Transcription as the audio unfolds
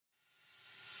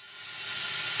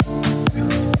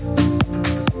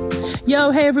Yo,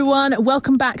 hey everyone,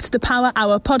 welcome back to the Power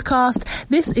Hour podcast.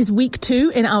 This is week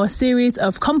 2 in our series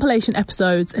of compilation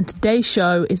episodes, and today's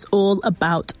show is all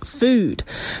about food.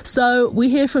 So we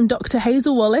hear from Dr.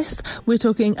 Hazel Wallace. We're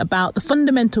talking about the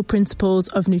fundamental principles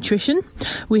of nutrition.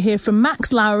 We hear from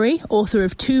Max Lowry, author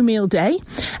of 2 Meal Day,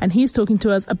 and he's talking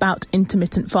to us about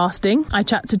intermittent fasting. I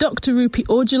chat to Dr. Rupi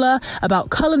Aujla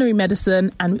about culinary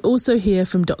medicine, and we also hear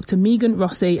from Dr. Megan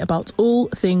Rossi about all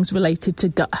things related to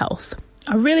gut health.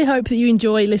 I really hope that you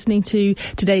enjoy listening to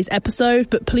today's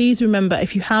episode, but please remember,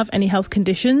 if you have any health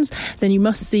conditions, then you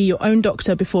must see your own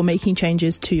doctor before making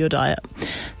changes to your diet.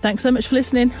 Thanks so much for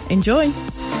listening. Enjoy.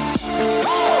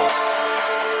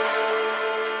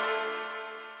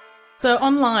 So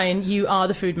online, you are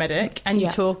the food medic, and you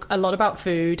talk a lot about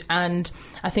food, and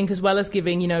I think as well as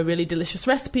giving, really delicious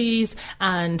recipes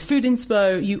and food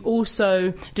inspo, you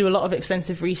also do a lot of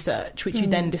extensive research, which you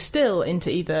then distill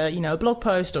into either, a blog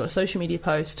post or a social media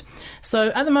post. So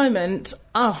at the moment,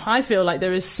 I feel like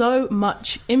there is so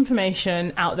much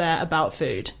information out there about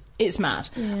food. It's mad.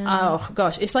 Yeah. Oh,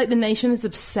 gosh. It's like the nation is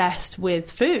obsessed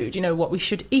with food, what we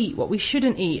should eat, what we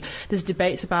shouldn't eat. There's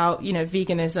debates about,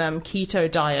 veganism,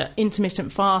 keto diet,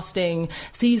 intermittent fasting,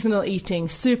 seasonal eating,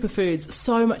 superfoods,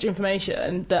 so much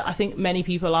information that I think many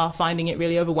people are finding it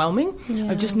really overwhelming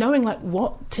of just knowing,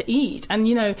 what to eat.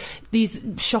 And, these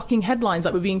shocking headlines,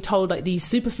 we're being told, these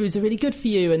superfoods are really good for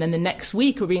you. And then the next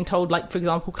week we're being told, for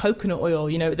example, coconut oil,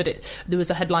 that there was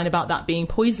a headline about that being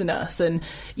poisonous. And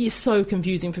it's so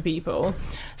confusing for people.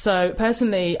 So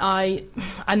personally, I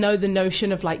know the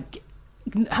notion of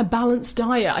a balanced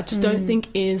diet I just don't think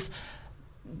is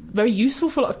very useful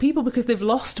for a lot of people because they've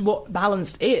lost what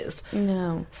balanced is.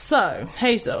 No. So,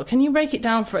 Hazel, can you break it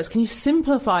down for us? Can you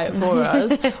simplify it for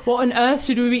us? What on earth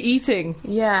should we be eating?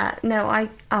 Yeah, no, I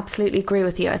absolutely agree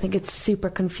with you. I think it's super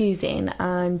confusing,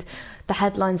 and the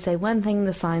headlines say one thing,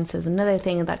 the science says another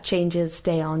thing, and that changes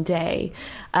day on day.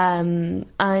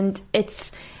 And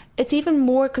it's even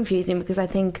more confusing because I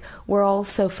think we're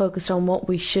also focused on what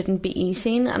we shouldn't be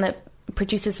eating, and it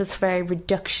produces this very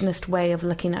reductionist way of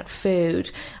looking at food,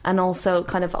 and also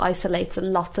kind of isolates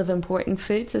lots of important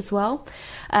foods as well.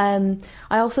 I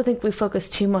also think we focus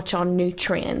too much on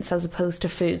nutrients as opposed to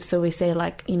food. So we say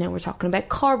we're talking about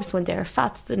carbs one day or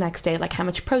fats the next day, how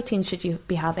much protein should you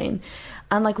be having?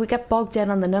 And we get bogged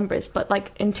down on the numbers, but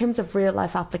in terms of real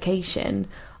life application,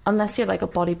 unless you're a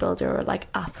bodybuilder or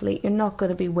athlete, you're not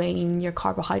going to be weighing your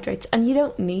carbohydrates, and you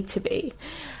don't need to be.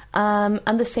 And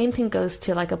the same thing goes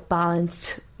to a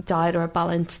balanced diet or a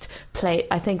balanced plate.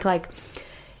 I think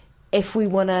if we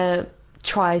want to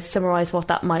try summarize what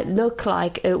that might look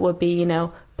like, it would be,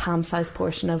 palm-sized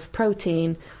portion of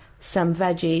protein, some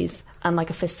veggies, and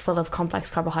a fistful of complex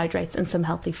carbohydrates and some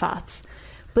healthy fats.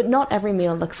 But not every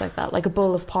meal looks like that. A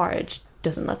bowl of porridge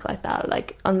doesn't look like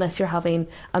that, unless you're having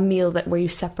a meal where you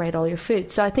separate all your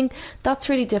food. So I think that's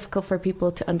really difficult for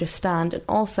people to understand. And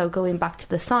also, going back to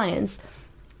the science,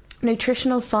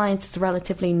 nutritional science is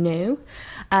relatively new,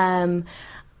 and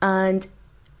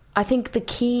I think the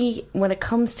key when it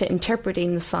comes to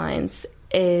interpreting the science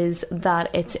is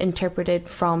that it's interpreted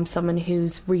from someone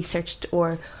who's researched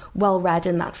or well read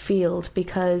in that field,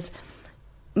 because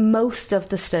most of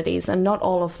the studies, and not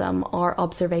all of them, are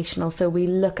observational. So we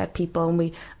look at people and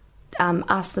we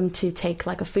ask them to take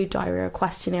a food diary or a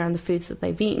questionnaire on the foods that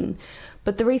they've eaten.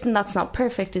 But the reason that's not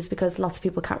perfect is because lots of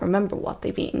people can't remember what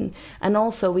they've eaten. And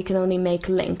also we can only make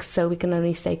links, so we can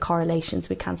only say correlations,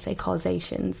 we can't say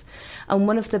causations. And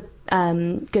one of the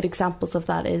good examples of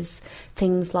that is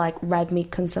things like red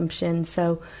meat consumption.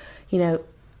 So,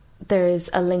 there is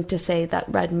a link to say that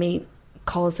red meat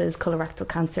causes colorectal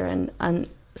cancer and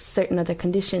certain other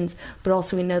conditions, but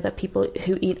also we know that people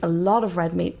who eat a lot of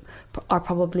red meat are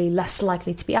probably less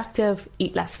likely to be active,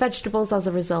 eat less vegetables as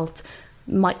a result,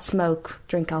 might smoke,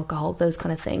 drink alcohol, those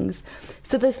kind of things.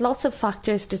 So there's lots of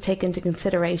factors to take into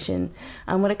consideration.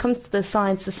 And when it comes to the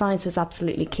science is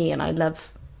absolutely key, and I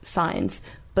love science,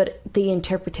 but the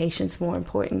interpretation is more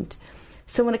important.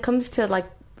 So when it comes to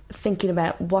thinking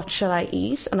about what should I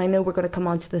eat, and I know we're going to come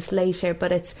on to this later,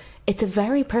 but it's a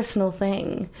very personal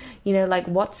thing.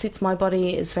 What suits my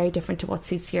body is very different to what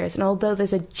suits yours. And although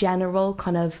there's a general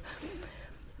kind of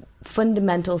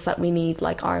fundamentals that we need,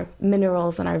 like our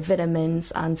minerals and our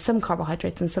vitamins and some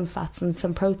carbohydrates and some fats and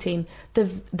some protein,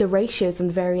 the ratios and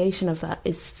the variation of that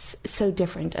is so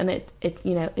different, and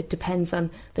it depends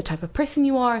on the type of person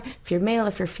you are, if you're male,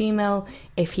 if you're female,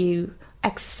 if you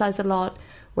exercise a lot,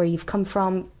 where you've come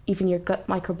from, even your gut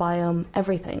microbiome,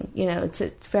 everything.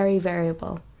 It's very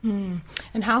variable.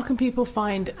 And how can people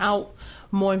find out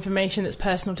more information that's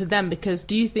personal to them? Because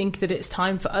do you think that it's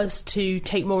time for us to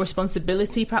take more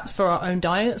responsibility perhaps for our own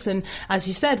diets? And as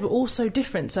you said, we're all so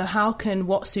different, so how can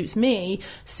what suits me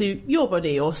suit your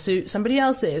body or suit somebody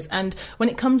else's? And when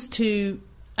it comes to,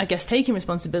 I guess, taking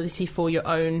responsibility for your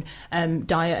own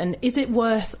diet, and is it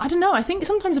worth, I don't know, I think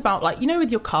sometimes about, like, you know, with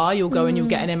your car, you'll go and you'll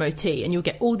get an MOT and you'll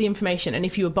get all the information, and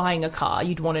if you were buying a car,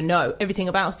 you'd want to know everything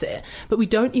about it, but we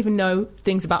don't even know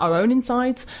things about our own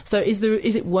insides. So is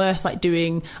it worth, like,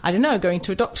 doing, I don't know, going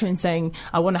to a doctor and saying,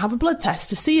 I want to have a blood test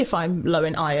to see if I'm low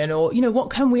in iron, or, you know,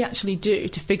 what can we actually do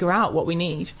to figure out what we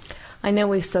need? I know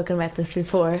we've spoken about this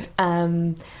before,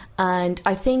 and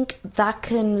I think that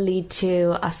can lead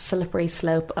to a slippery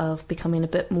slope of becoming a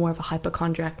bit more of a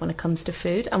hypochondriac when it comes to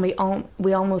food, and we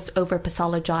almost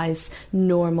over-pathologize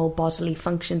normal bodily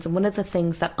functions. And one of the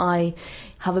things that I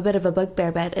have a bit of a bugbear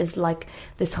about is, like,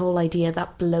 this whole idea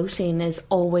that bloating is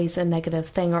always a negative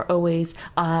thing, or always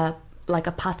like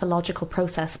a pathological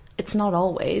process. It's not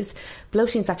always.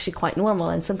 Bloating is actually quite normal,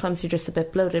 and sometimes you're just a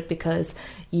bit bloated because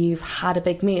you've had a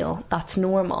big meal. That's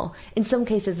normal. In some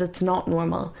cases it's not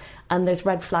normal, and there's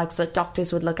red flags that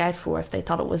doctors would look out for if they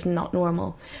thought it was not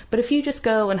normal. But if you just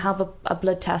go and have a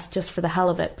blood test just for the hell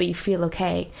of it, but you feel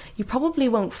okay, you probably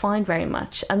won't find very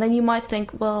much. And then you might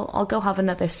think, well, I'll go have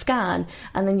another scan,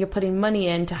 and then you're putting money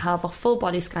in to have a full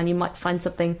body scan. You might find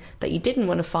something that you didn't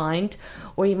want to find,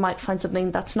 or you might find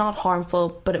something that's not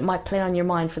harmful, but it might play on your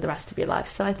mind for the rest of your life.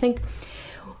 So I think,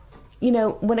 you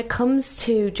know, when it comes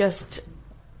to just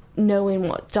knowing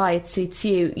what diet suits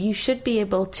you, you should be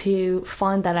able to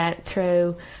find that out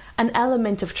through an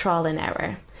element of trial and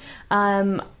error.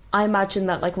 I imagine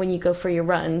that, like, when you go for your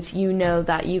runs, you know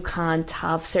that you can't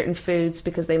have certain foods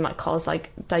because they might cause,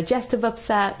 like, digestive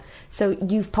upset. So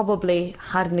you've probably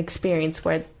had an experience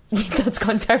where that's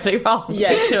gone terribly wrong.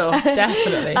 Yeah, sure,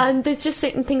 definitely. And there's just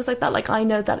certain things like that. Like, I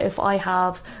know that if I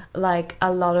have, like,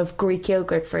 a lot of Greek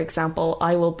yogurt, for example,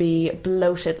 I will be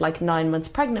bloated, like 9 months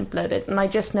pregnant bloated. And I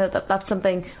just know that that's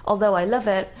something, although I love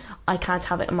it, I can't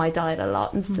have it in my diet a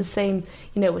lot. And it's the same,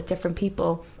 you know, with different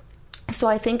people. So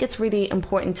I think it's really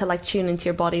important to, like, tune into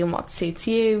your body and what suits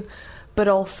you, but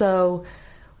also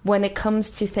when it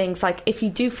comes to things like, if you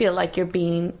do feel like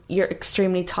you're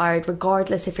extremely tired,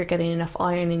 regardless if you're getting enough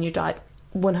iron in your diet,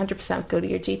 100% go to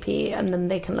your GP, and then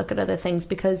they can look at other things,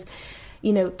 because,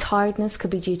 you know, tiredness could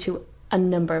be due to a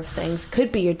number of things. It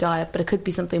could be your diet, but it could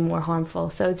be something more harmful.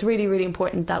 So it's really, really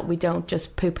important that we don't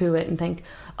just poo-poo it and think,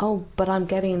 oh, but I'm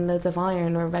getting loads of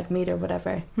iron or red meat or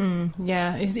whatever.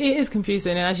 Yeah, it is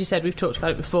confusing. And as you said, we've talked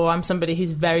about it before, I'm somebody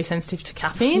who's very sensitive to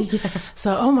caffeine. Yeah.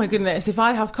 So, oh my goodness, if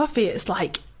I have coffee, it's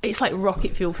like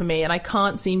rocket fuel for me, and I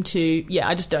can't seem to,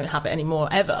 I just don't have it anymore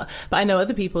ever. But I know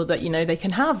other people that, you know, they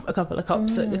can have a couple of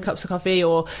cups of coffee,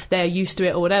 or they're used to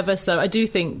it or whatever. So I do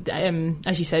think,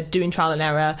 as you said, doing trial and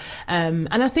error. And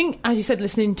I think, as you said,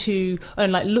 listening to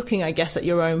and, like, looking, I guess, at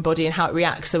your own body and how it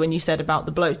reacts. So when you said about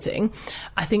the bloating,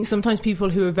 I think sometimes people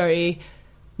who are very,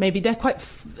 maybe they're quite,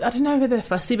 I don't know whether they're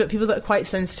fussy, but people that are quite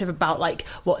sensitive about, like,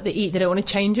 what they eat, they don't want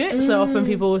to change it. So often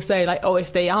people will say, like, oh,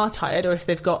 if they are tired, or if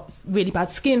they've got really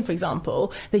bad skin, for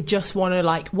example, they just want to,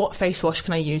 like, what face wash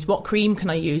can I use? What cream can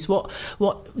I use? What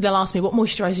they'll ask me, what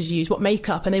moisturizer do you use? What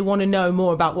makeup? And they want to know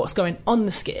more about what's going on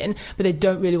the skin, but they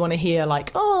don't really want to hear,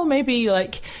 like, oh, maybe,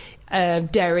 like,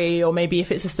 dairy, or maybe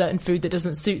if it's a certain food that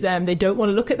doesn't suit them, they don't want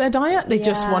to look at their diet. They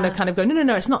just want to kind of go,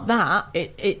 no, it's not that.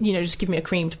 It you know, just give me a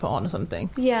cream to put on or something.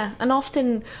 Yeah, and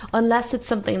often, unless it's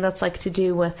something that's, like, to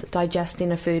do with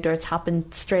digesting a food, or it's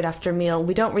happened straight after a meal,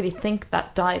 we don't really think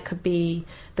that diet could be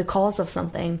the cause of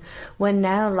something, when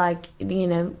now, like, you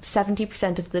know,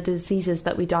 70% of the diseases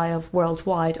that we die of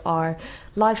worldwide are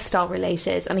lifestyle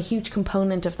related, and a huge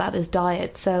component of that is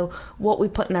diet. So what we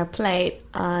put in our plate,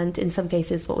 and in some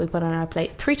cases what we put on our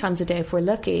plate 3 times a day if we're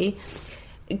lucky,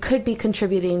 it could be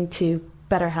contributing to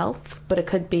better health, but it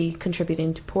could be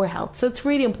contributing to poor health. So it's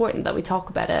really important that we talk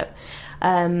about it.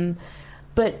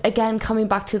 But again, coming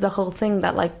back to the whole thing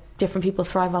that, like, different people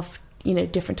thrive off, you know,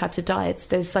 different types of diets.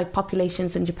 There's, like,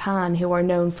 populations in Japan who are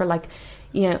known for, like,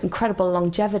 you know, incredible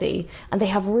longevity, and they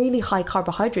have really high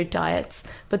carbohydrate diets.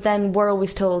 But then we're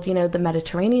always told, you know, the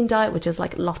Mediterranean diet, which is,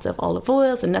 like, lots of olive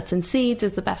oils and nuts and seeds,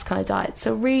 is the best kind of diet.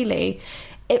 So really,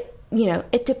 you know,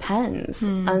 it depends.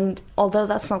 And although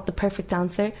that's not the perfect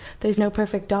answer, there's no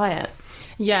perfect diet.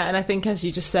 Yeah, and I think, as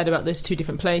you just said about those two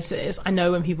different places, I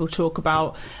know when people talk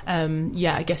about,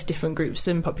 I guess different groups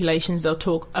and populations, they'll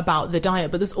talk about the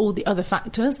diet, but there's all the other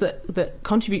factors that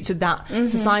contribute to that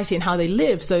society and how they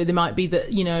live. So there might be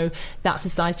that, you know, that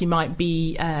society might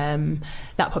be,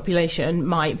 that population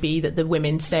might be that the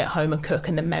women stay at home and cook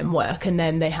and the men work, and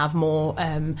then they have more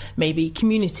maybe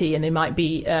community, and they might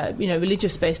be,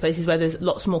 religious-based places where there's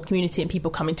lots more community and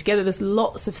people coming together. There's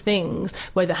lots of things,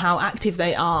 whether how active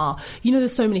they are. You know,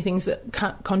 there's so many things that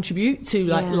contribute to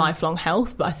lifelong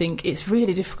health, but I think it's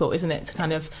really difficult, isn't it, to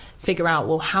kind of figure out,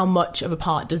 well, how much of a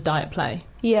part does diet play?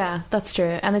 Yeah, that's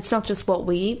true. And it's not just what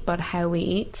we eat, but how we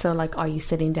eat. So, like, are you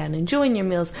sitting down enjoying your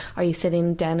meals? Are you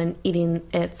sitting down and eating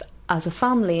it as a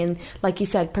family? And like you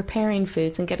said, preparing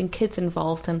foods and getting kids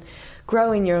involved and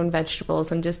growing your own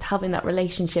vegetables and just having that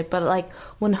relationship. But like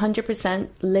 100%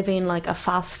 living like a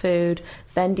fast food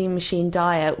vending machine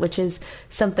diet, which is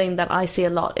something that I see a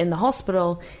lot in the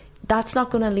hospital, that's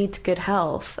not going to lead to good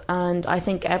health. And I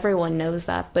think everyone knows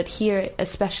that. But here,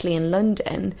 especially in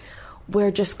London,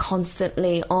 we're just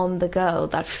constantly on the go.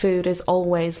 That food is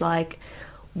always like,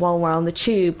 while we're on the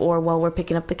tube or while we're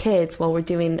picking up the kids, while we're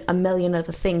doing a million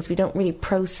other things. We don't really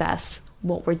process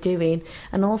what we're doing.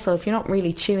 And also, if you're not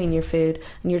really chewing your food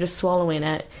and you're just swallowing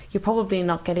it, you're probably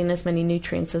not getting as many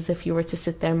nutrients as if you were to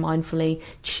sit there mindfully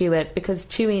chew it, because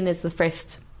chewing is the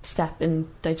first step in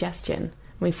digestion.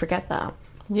 We forget that.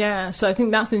 Yeah, so I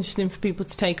think that's interesting for people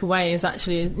to take away, is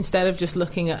actually, instead of just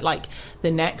looking at like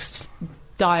the next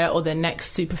diet or the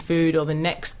next superfood or the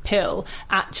next pill,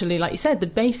 actually, like you said, the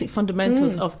basic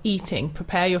fundamentals of eating.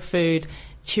 Prepare your food,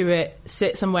 chew it,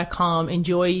 sit somewhere calm,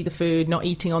 enjoy the food, not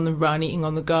eating on the run, eating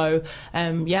on the go.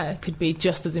 It could be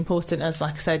just as important as,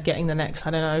 like I said, getting the next,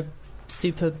 I don't know,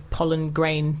 super pollen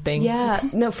grain thing. Yeah,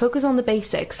 no, focus on the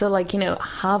basics. So, like, you know,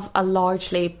 have a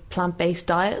largely plant-based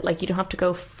diet. Like, you don't have to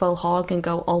go full hog and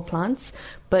go all plants,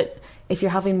 but if you're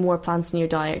having more plants in your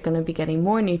diet, you're going to be getting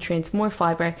more nutrients, more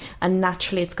fibre, and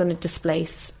naturally it's going to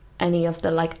displace any of the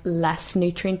like less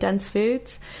nutrient dense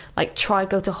foods. Like, try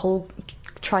go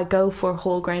for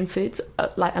whole grain foods,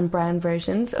 like, and brown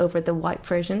versions over the white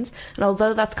versions. And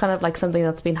although that's kind of like something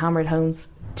that's been hammered home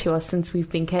to us since we've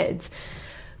been kids,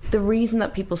 the reason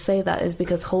that people say that is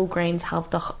because whole grains have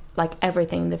the like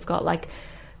everything. They've got like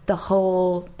the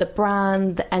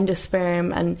bran, the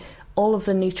endosperm, and all of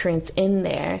the nutrients in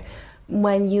there.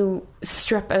 When you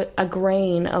strip a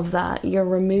grain of that, you're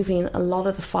removing a lot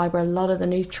of the fibre, a lot of the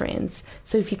nutrients.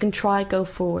 So if you can go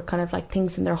for kind of like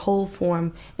things in their whole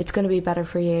form, it's going to be better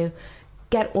for you.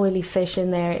 Get oily fish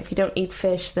in there. If you don't eat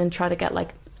fish, then try to get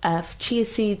like chia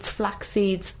seeds, flax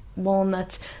seeds,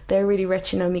 walnuts. They're really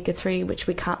rich in omega-3, which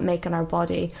we can't make in our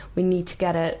body. We need to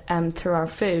get it through our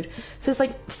food. So it's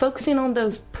like focusing on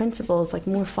those principles, like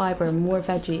more fibre, more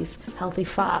veggies, healthy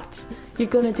fats. You're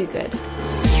going to do good.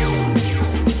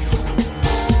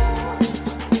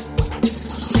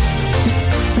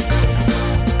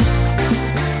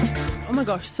 Oh my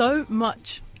gosh, so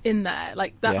much in there,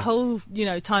 like that whole, you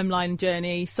know, timeline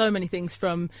journey, so many things,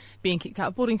 from being kicked out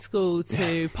of boarding school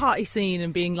to party scene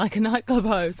and being like a nightclub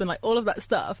host and like all of that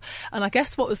stuff. And I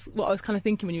guess what I was kind of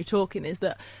thinking when you were talking is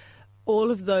that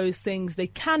all of those things, they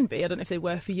can be, I don't know if they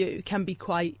were for you, can be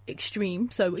quite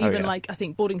extreme. So even like, I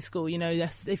think boarding school, you know,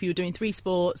 yes, if you were doing 3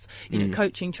 sports, you know,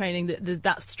 coaching, training,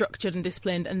 that's structured and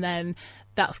disciplined, and then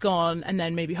that's gone, and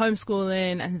then maybe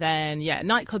homeschooling, and then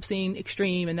nightclub scene,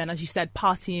 extreme, and then, as you said,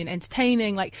 partying,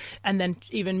 entertaining, like, and then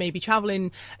even maybe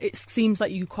traveling. It seems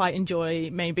like you quite enjoy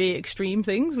maybe extreme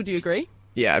things. Would you agree?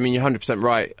 Yeah, I mean, you're 100%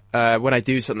 right. When I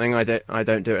do something, I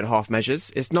don't do it in half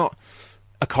measures. It's not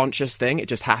a conscious thing, it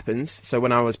just happens. So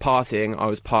when I was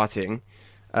partying,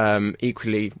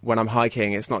 equally when I'm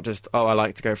hiking, it's not just, I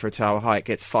like to go for a 2-hour hike.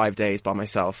 It's 5 days by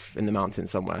myself in the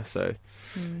mountains somewhere. So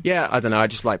I don't know, I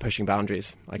just like pushing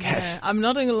boundaries, I guess. I'm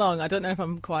nodding along. I don't know if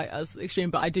I'm quite as extreme,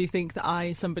 but I do think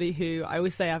that somebody who, I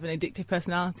always say I have an addictive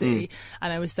personality,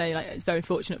 and I always say, like, it's very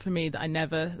fortunate for me that I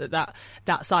never,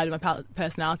 that side of my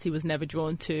personality was never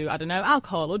drawn to, I don't know,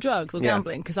 alcohol or drugs or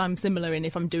gambling, because I'm similar in,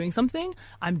 if I'm doing something,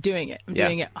 I'm doing it. I'm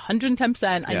doing it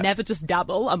 110%. I never just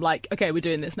dabble. I'm like, okay, we're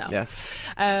doing this now.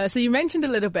 So you mentioned a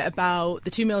little bit about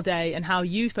the 2-meal day and how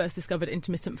you first discovered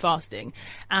intermittent fasting.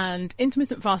 And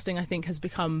intermittent fasting, I think, has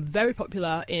become very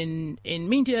popular in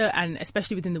media, and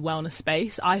especially within the wellness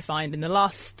space. I find in the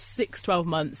last 6-12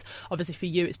 months, obviously for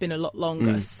you it's been a lot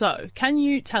longer. So can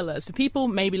you tell us, for people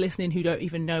maybe listening who don't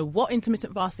even know what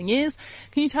intermittent fasting is,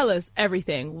 can you tell us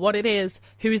everything, what it is,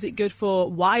 who is it good for,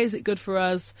 why is it good for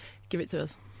us? Give it to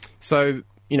us. So,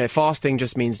 you know, fasting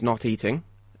just means not eating.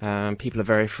 People are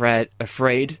very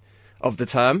afraid of the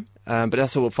term, but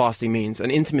that's all what fasting means.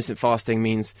 And intermittent fasting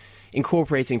means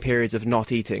incorporating periods of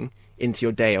not eating into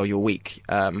your day or your week.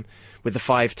 With the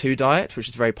 5-2 diet, which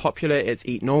is very popular, it's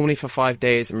eat normally for 5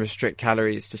 days and restrict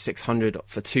calories to 600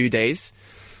 for 2 days.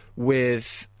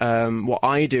 With what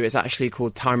I do is actually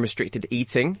called time-restricted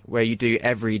eating, where you do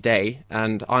every day,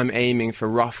 and I'm aiming for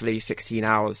roughly 16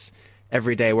 hours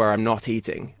every day where I'm not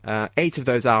eating. 8 of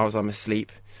those hours I'm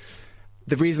asleep.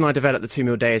 The reason I developed the 2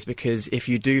 meal day is because if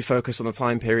you do focus on the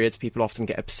time periods, people often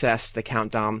get obsessed. They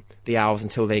count down the hours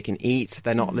until they can eat.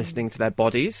 They're not listening to their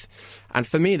bodies. And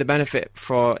for me, the benefit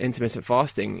for intermittent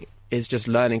fasting is just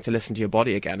learning to listen to your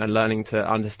body again and learning to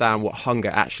understand what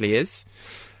hunger actually is.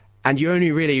 And you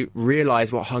only really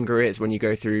realize what hunger is when you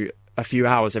go through a few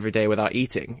hours every day without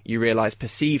eating. You realize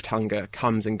perceived hunger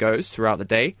comes and goes throughout the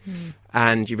day.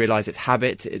 And you realize it's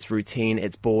habit, it's routine,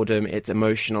 it's boredom, it's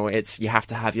emotional. It's you have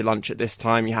to have your lunch at this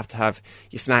time, you have to have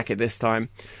your snack at this time.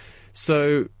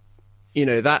 So,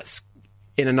 that's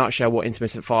in a nutshell what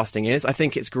intermittent fasting is. I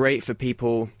think it's great for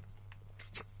people.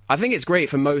 I think it's great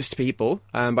for most people.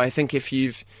 But I think if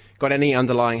you've got any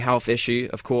underlying health issue,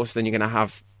 of course, then you're going to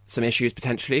have some issues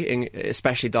potentially,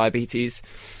 especially diabetes.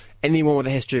 Anyone with a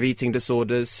history of eating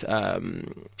disorders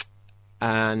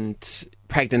and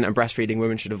pregnant and breastfeeding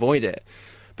women should avoid it.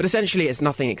 But essentially, it's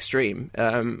nothing extreme.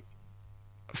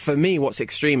 For me, what's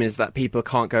extreme is that people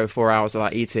can't go 4 hours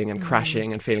without eating and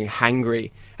crashing and feeling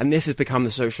hangry. And this has become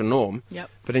the social norm. Yep.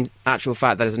 But in actual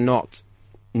fact, that is not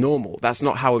normal. That's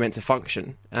not how we're meant to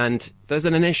function. And there's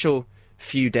an initial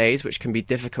few days which can be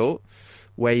difficult,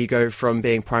 where you go from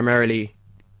being primarily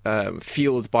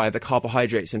fueled by the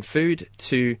carbohydrates in food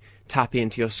to tapping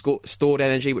into your stored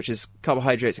energy, which is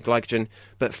carbohydrates and glycogen,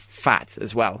 but fat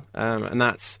as well. And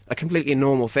that's a completely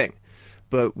normal thing.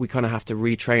 But we kind of have to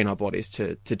retrain our bodies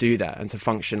to do that and to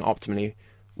function optimally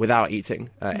without eating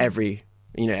every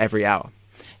hour.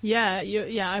 Yeah,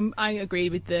 I agree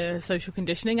with the social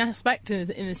conditioning aspect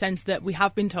in the sense that we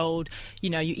have been told,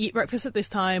 you eat breakfast at this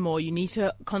time, or you need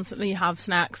to constantly have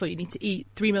snacks, or you need to eat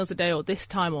 3 meals a day or this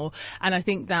time, and I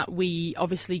think that we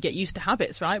obviously get used to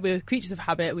habits, right? We're creatures of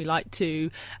habit. We like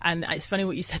to, and it's funny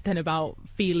what you said then about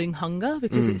feeling hunger,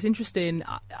 because it's interesting.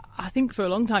 I think for a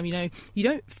long time, you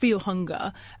don't feel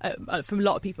hunger from a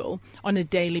lot of people on a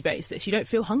daily basis. You don't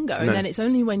feel hunger, and then it's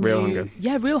only when real hunger.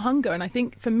 Yeah, real hunger. And I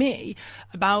think for me,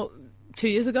 about 2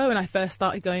 years ago when I first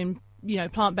started going,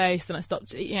 plant-based, and I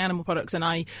stopped eating animal products, and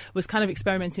I was kind of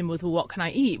experimenting with, well, what can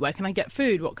I eat? Where can I get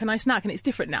food? What can I snack? And it's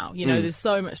different now. There's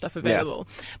so much stuff available.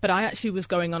 Yeah. But I actually was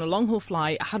going on a long-haul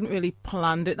flight. I hadn't really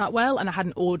planned it that well, and I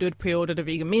hadn't pre-ordered a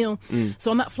vegan meal. So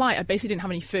on that flight, I basically didn't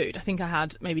have any food. I think I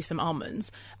had maybe some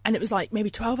almonds, and it was like maybe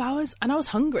 12 hours, and I was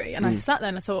hungry. And I sat there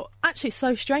and I thought, actually, it's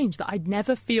so strange that I'd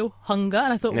never feel hunger.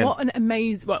 And I thought, what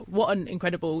an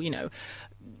incredible,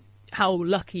 how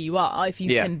lucky you are if you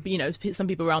can, some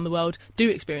people around the world do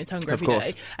experience hunger every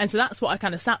day. And so that's what I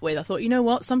kind of sat with. I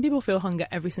thought, some people feel hunger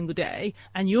every single day,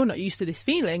 and you're not used to this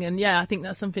feeling. And I think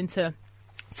that's something to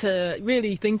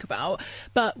really think about.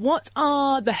 But what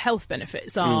are the health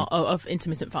benefits of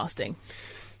intermittent fasting?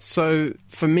 So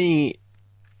for me,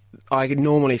 I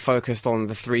normally focused on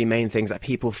the 3 main things that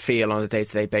people feel on a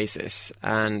day-to-day basis.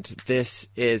 And this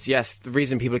is, the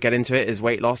reason people get into it is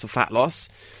weight loss or fat loss.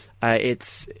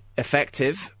 It's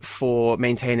effective for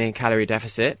maintaining a calorie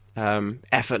deficit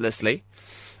effortlessly.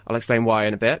 I'll explain why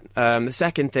in a bit. The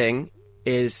second thing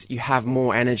is you have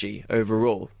more energy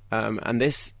overall. And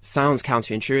this sounds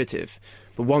counterintuitive,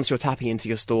 but once you're tapping into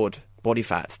your stored body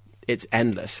fat, it's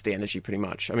endless, the energy pretty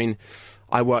much. I mean,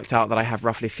 I worked out that I have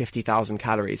roughly 50,000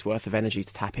 calories worth of energy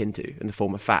to tap into in the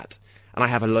form of fat. And I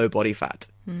have a low body fat.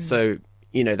 So,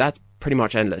 that's pretty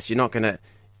much endless. You're not going to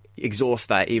exhaust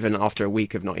that even after a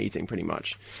week of not eating, pretty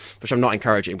much, which I'm not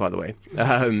encouraging, by the way.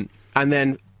 And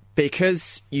then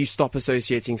because you stop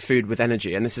associating food with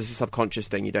energy, and this is a subconscious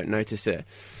thing, you don't notice it,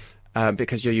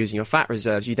 because you're using your fat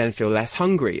reserves, you then feel less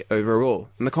hungry overall.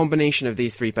 And the combination of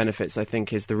these 3 benefits, I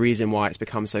think, is the reason why it's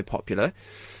become so popular.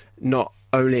 Not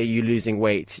only are you losing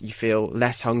weight, you feel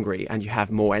less hungry and you have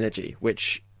more energy,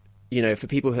 which, for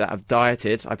people that have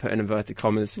dieted, I put in inverted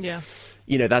commas,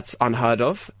 that's unheard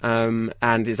of,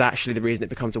 and is actually the reason it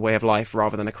becomes a way of life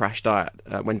rather than a crash diet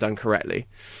when done correctly.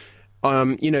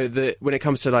 When it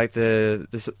comes to like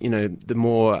the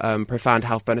more profound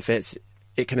health benefits,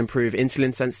 it can improve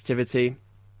insulin sensitivity.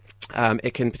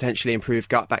 It can potentially improve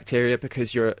gut bacteria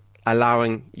because you're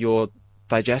allowing your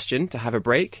digestion to have a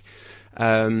break.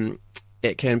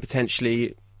 It can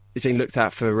potentially, it's being looked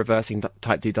at for reversing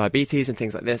type 2 diabetes and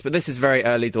things like this. But this is very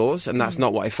early doors, and that's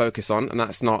not what I focus on, and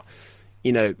that's not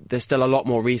there's still a lot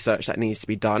more research that needs to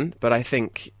be done. But I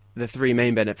think the three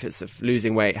main benefits of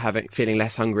losing weight, feeling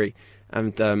less hungry,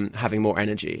 and having more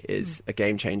energy is a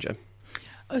game changer.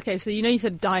 Okay, so you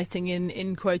said dieting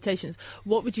in quotations.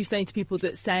 What would you say to people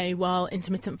that say, well,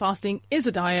 intermittent fasting is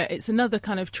a diet, it's another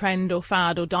kind of trend or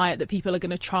fad or diet that people are going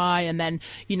to try, and then,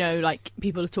 like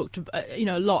people have talked,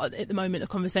 a lot at the moment, a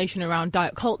conversation around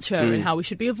diet culture and how we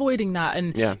should be avoiding that.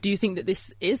 And do you think that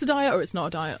this is a diet or it's not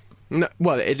a diet? No,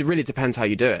 well, it really depends how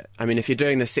you do it. I mean, if you're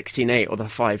doing the 16-8 or the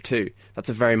 5-2, that's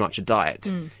very much a diet.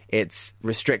 It's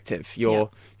restrictive. You're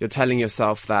telling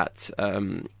yourself that,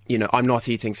 I'm not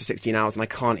eating for 16 hours and I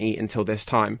can't eat until this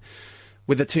time.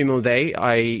 With the 2-meal day,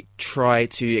 I try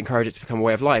to encourage it to become a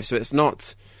way of life. So it's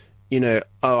not,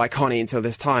 I can't eat until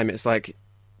this time. It's like,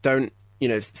 don't,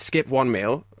 skip one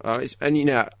meal.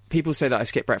 People say that I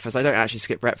skip breakfast. I don't actually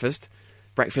skip breakfast.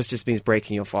 Breakfast just means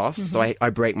breaking your fast, so I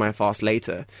break my fast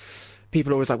later.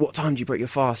 People are always like, what time do you break your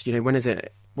fast? When is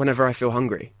it? Whenever I feel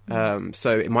hungry.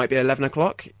 So it might be 11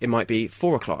 o'clock, it might be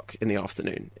 4 o'clock in the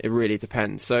afternoon. It really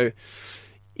depends. So,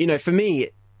 for me,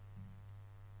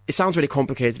 it sounds really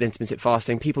complicated, intermittent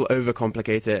fasting. People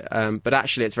overcomplicate it, but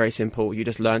actually it's very simple. You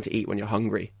just learn to eat when you're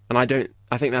hungry. And I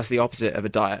think that's the opposite of a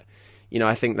diet.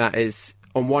 I think that is,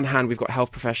 on one hand, we've got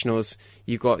health professionals,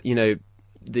 you've got,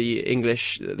 the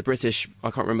English, the British,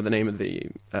 I can't remember the name of the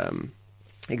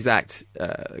exact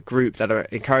group that are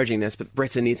encouraging this, but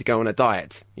Britain need to go on a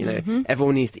diet.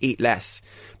 Everyone needs to eat less.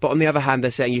 But on the other hand, they're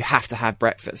saying you have to have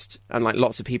breakfast, and like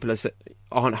lots of people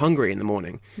aren't hungry in the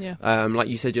morning. Like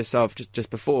you said yourself just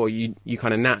before, you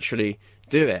kind of naturally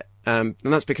do it, and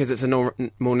that's because it's a more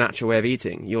natural way of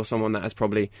eating. You're someone that has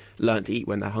probably learned to eat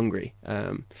when they're hungry.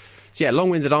 So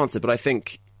long-winded answer, but I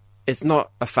think it's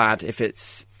not a fad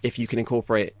if you can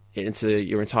incorporate it into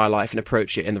your entire life and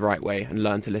approach it in the right way and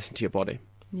learn to listen to your body.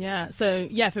 Yeah. So,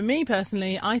 for me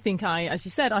personally, I think as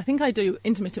you said, I do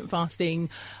intermittent fasting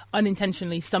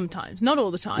unintentionally sometimes, not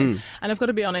all the time. And I've got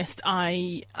to be honest,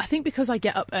 I think because I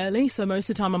get up early, so most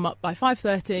of the time I'm up by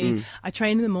 5:30, I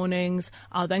train in the mornings,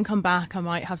 I'll then come back, I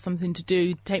might have something to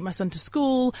do, take my son to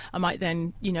school, I might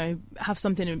then, have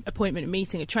something, an appointment, a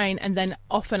meeting, a train, and then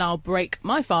often I'll break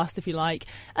my fast, if you like,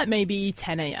 at maybe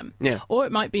 10 a.m. Or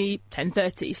it might be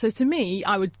 10:30. So to me,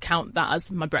 I would count that as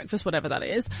my breakfast, whatever that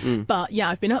is. But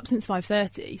I've been up since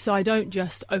 5:30, so I don't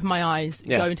just open my eyes,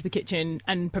 go into the kitchen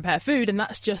and prepare food, and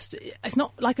that's just, it's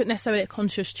not like necessarily a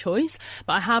conscious choice,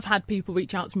 but I have had people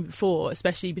reach out to me before,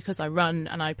 especially because I run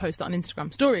and I post that on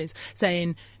Instagram stories,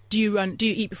 saying, do you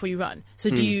eat before you run? So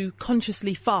do you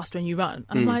consciously fast when you run?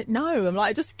 And I'm like, no. I'm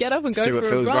like, just get up and go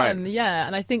for a run. Right. Yeah.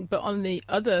 And I think, but on the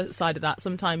other side of that,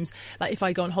 sometimes, like if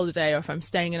I go on holiday or if I'm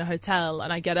staying in a hotel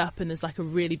and I get up and there's like a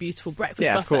really beautiful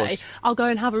breakfast buffet, I'll go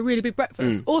and have a really big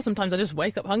breakfast. Or sometimes I just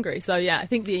wake up hungry. So I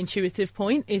think the intuitive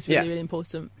point is really, really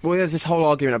important. Well, there's this whole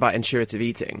argument about intuitive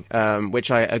eating, which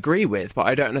I agree with, but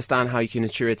I don't understand how you can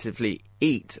intuitively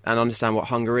eat and understand what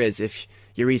hunger is if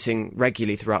you're eating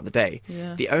regularly throughout the day.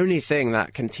 The only thing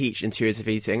that can teach intuitive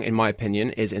eating, in my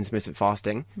opinion, is intermittent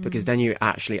fasting, because then you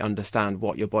actually understand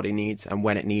what your body needs and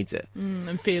when it needs it.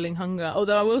 And feeling hunger.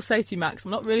 Although I will say to you, Max,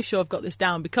 I'm not really sure I've got this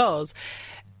down, because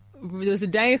there was a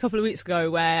day a couple of weeks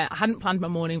ago where I hadn't planned my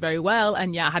morning very well,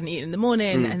 and I hadn't eaten in the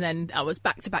morning, and then I was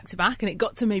back to back to back, and it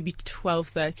got to maybe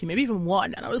 12:30, maybe even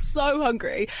 1, and I was so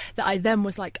hungry that I then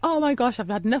was like, oh my gosh, I've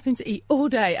had nothing to eat all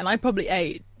day, and I probably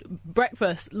ate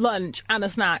breakfast, lunch and a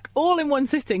snack all in one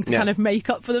sitting to kind of make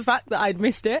up for the fact that I'd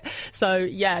missed it. So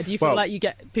do you feel like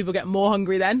people get more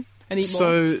hungry then and eat more?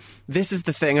 So this is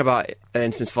the thing about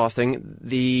intermittent fasting.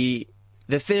 The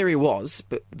theory was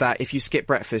that if you skip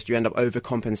breakfast, you end up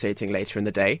overcompensating later in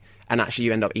the day, and actually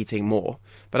you end up eating more.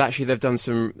 But actually they've done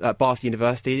some at Bath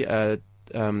University,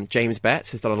 James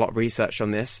Betts has done a lot of research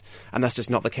on this, and that's just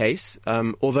not the case.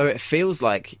 Although it feels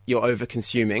like you're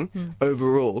over-consuming,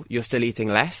 overall you're still eating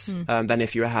less than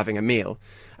if you were having a meal.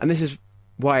 And this is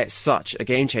why it's such a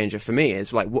game changer for me,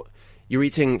 is like what you're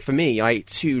eating. For me, I eat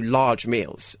 2 large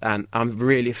meals and I'm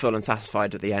really full and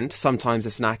satisfied at the end, sometimes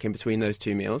a snack in between those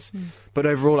 2 meals, but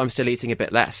overall I'm still eating a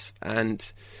bit less. And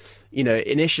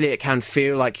initially it can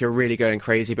feel like you're really going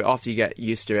crazy, but after you get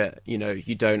used to it,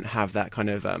 you don't have that kind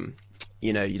of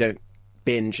you don't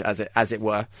binge, as it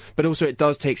were. But also it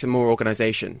does take some more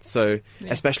organisation. So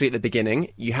especially at the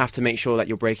beginning, you have to make sure that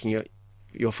you're breaking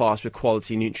your fast with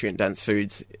quality, nutrient-dense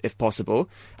foods, if possible,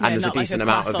 and there's a decent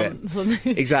amount of it.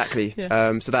 Exactly.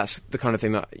 So that's the kind of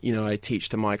thing that I teach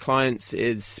to my clients,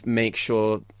 is make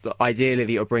sure that ideally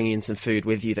that you're bringing in some food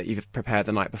with you that you've prepared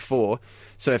the night before.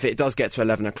 So if it does get to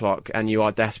 11 o'clock and you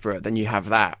are desperate, then you have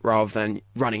that, rather than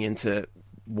running into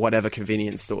whatever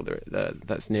convenience store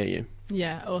that's near you.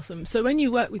 Yeah, awesome. So when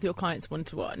you work with your clients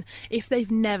one-to-one, if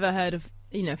they've never heard of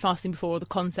fasting before, or the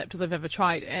concept, or they've ever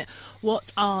tried it,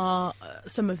 what are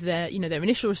some of their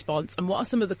initial response, and what are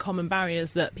some of the common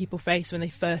barriers that people face when they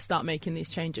first start making these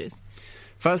changes?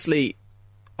 Firstly,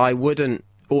 I wouldn't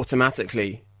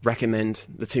automatically recommend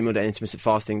the 2 meal day intermittent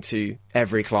fasting to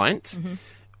every client.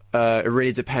 It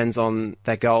really depends on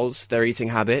their goals, their eating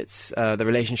habits, their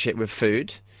relationship with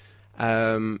food.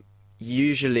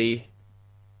 Usually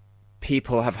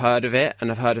people have heard of it and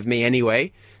have heard of me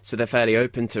anyway, so they're fairly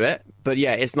open to it. But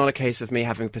yeah, it's not a case of me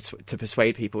having to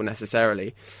persuade people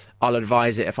necessarily. I'll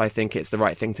advise it if I think it's the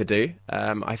right thing to do.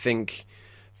 I think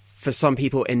for some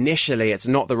people initially it's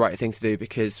not the right thing to do,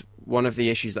 because one of the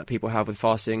issues that people have with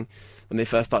fasting when they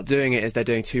first start doing it is they're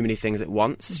doing too many things at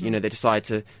once. They decide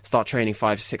to start training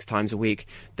 5-6 times a week.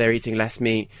 They're eating less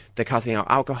meat. They're cutting out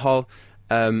alcohol.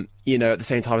 At the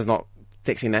same time as not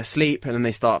fixing their sleep, and then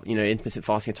they start, intermittent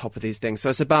fasting on top of these things. So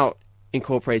it's about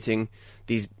incorporating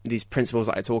these principles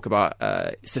that I talk about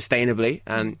sustainably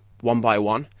and one by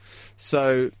one.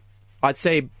 So I'd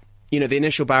say, the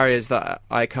initial barriers that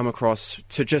I come across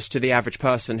to the average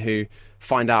person who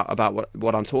find out about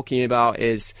what I'm talking about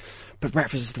is, but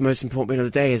breakfast is the most important meal of the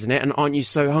day, isn't it? And aren't you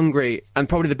so hungry? And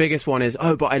probably the biggest one is,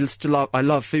 oh, but I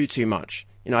love food too much.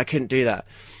 I couldn't do that.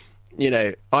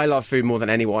 I love food more than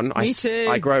anyone. Me too.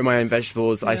 I grow my own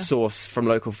vegetables. Yeah. I source from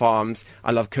local farms.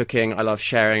 I love cooking. I love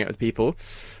sharing it with people.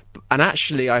 And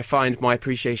actually, I find my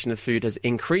appreciation of food has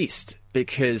increased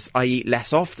because I eat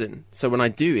less often. So when I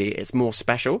do eat, it's more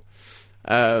special.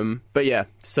 But yeah,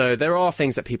 so there are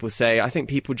things that people say. I think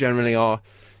people generally are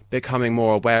becoming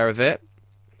more aware of it.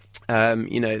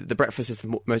 The breakfast is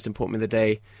the most important meal of the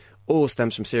day all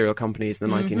stems from cereal companies in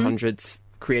the 1900s.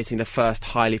 Creating the first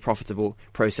highly profitable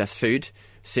processed food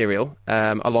cereal,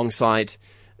 alongside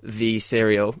the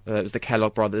cereal. It was the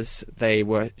Kellogg brothers. They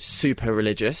were super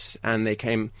religious, and they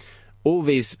came all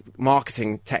these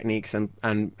marketing techniques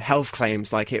and health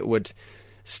claims, like it would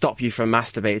stop you from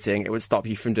masturbating, it would stop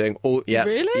you from doing all... Yeah,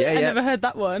 really? Yeah, I never heard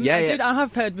that one. Yeah, I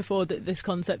have heard before that this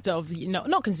concept of,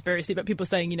 not conspiracy, but people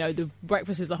saying, the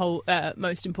breakfast is the whole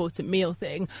most important meal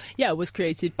thing, was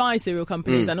created by cereal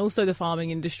companies and also the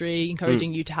farming industry,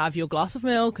 encouraging you to have your glass of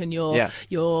milk and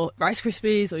your Rice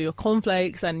Krispies or your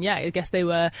cornflakes. And I guess they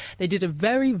did a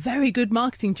very, very good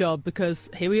marketing job, because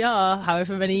here we are,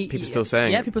 however many... People still saying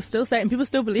it. Yeah, people still say it, and people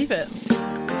still believe it.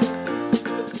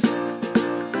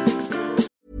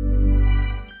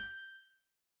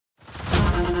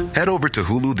 Head over to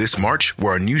Hulu this March,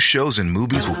 where our new shows and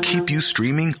movies will keep you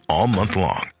streaming all month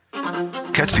long.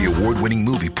 Catch the award-winning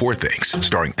movie Poor Things,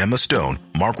 starring Emma Stone,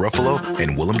 Mark Ruffalo,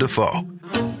 and Willem Dafoe.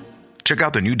 Check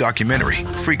out the new documentary,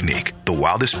 Freaknik, The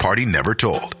Wildest Party Never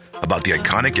Told, about the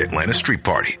iconic Atlanta Street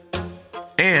Party.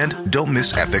 And don't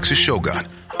miss FX's Shogun,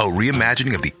 a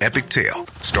reimagining of the epic tale,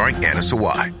 starring Anna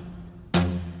Sawai.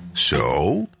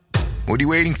 So, what are you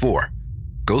waiting for?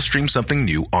 Go stream something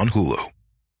new on Hulu.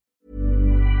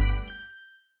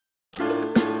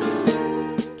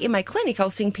 In my clinic, I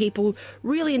was seeing people,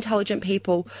 really intelligent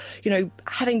people,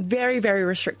 having very, very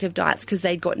restrictive diets because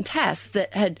they'd gotten tests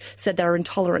that had said they were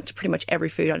intolerant to pretty much every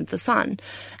food under the sun.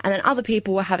 And then other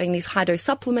people were having these high-dose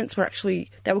supplements where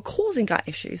actually they were causing gut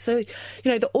issues. So,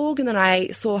 the organ that I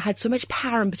saw had so much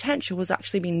power and potential was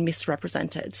actually being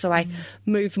misrepresented. So I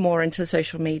moved more into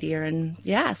social media, and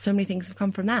so many things have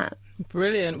come from that.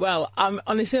 Brilliant. Well,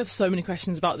 honestly, I have so many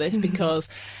questions about this, because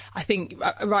I think,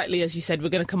 rightly, as you said, we're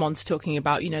going to come on to talking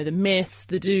about, the myths,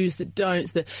 the do's, the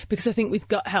don'ts, because I think with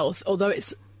gut health, although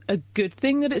it's a good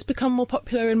thing that it's become more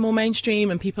popular and more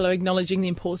mainstream and people are acknowledging the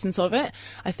importance of it,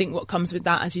 I think what comes with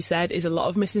that, as you said, is a lot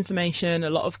of misinformation, a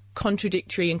lot of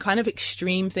contradictory and kind of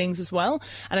extreme things as well.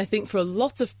 And I think for a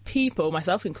lot of people,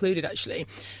 myself included actually,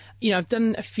 I've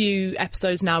done a few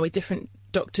episodes now with different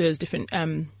doctors, different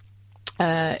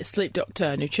sleep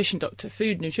doctor, nutrition doctor,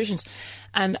 food nutritionist,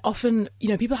 and often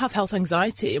people have health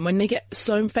anxiety, and when they get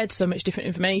fed so much different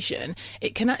information,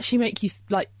 it can actually make you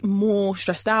more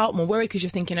stressed out, more worried, because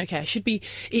you're thinking, okay, I should be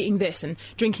eating this and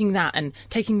drinking that and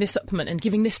taking this supplement and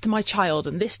giving this to my child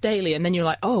and this daily, and then you're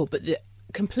like, oh, but the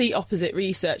complete opposite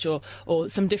research or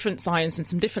some different science and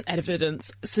some different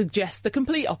evidence suggests the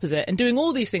complete opposite, and doing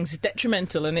all these things is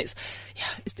detrimental, and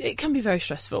it can be very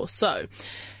stressful. So,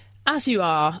 as you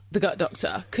are the gut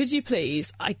doctor, could you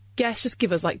please, I guess, just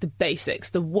give us the basics,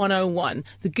 the 101,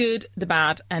 the good, the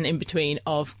bad, and in between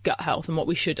of gut health, and what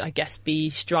we should, I guess,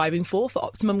 be striving for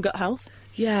optimum gut health?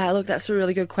 Yeah, look, that's a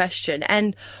really good question.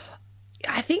 And,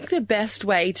 I think the best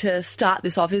way to start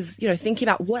this off is, thinking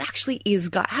about what actually is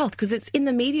gut health, because it's in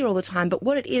the media all the time, but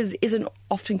what it is isn't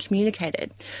often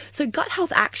communicated. So gut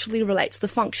health actually relates to the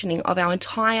functioning of our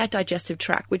entire digestive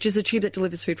tract, which is a tube that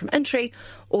delivers food from entry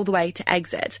all the way to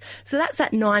exit. So that's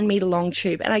that 9-meter long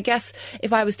tube. And I guess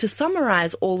if I was to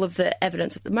summarize all of the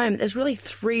evidence at the moment, there's really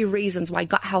 3 reasons why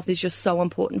gut health is just so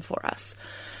important for us.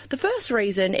 The first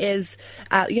reason is,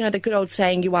 the good old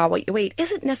saying, you are what you eat,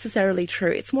 isn't necessarily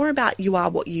true. It's more about you are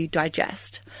what you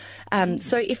digest.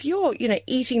 So if you're,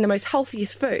 eating the most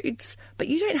healthiest foods, but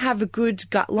you don't have a good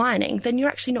gut lining, then you're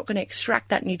actually not going to extract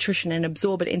that nutrition and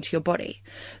absorb it into your body.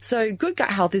 So good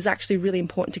gut health is actually really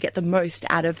important to get the most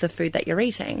out of the food that you're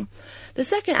eating. The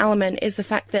second element is the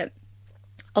fact that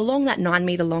along that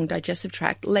 9-meter long digestive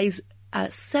tract lays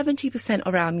 70%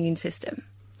 of our immune system.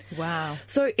 Wow.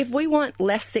 So if we want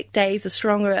less sick days, a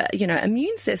stronger,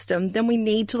 immune system, then we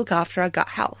need to look after our gut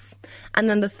health. And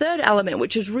then the third element,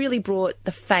 which has really brought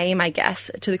the fame, I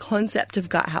guess, to the concept of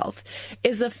gut health,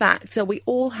 is the fact that we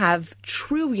all have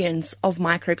trillions of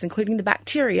microbes, including the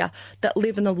bacteria, that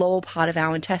live in the lower part of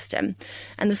our intestine.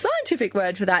 And the scientific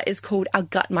word for that is called our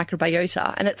gut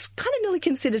microbiota. And it's kind of nearly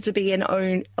considered to be an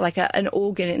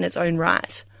organ in its own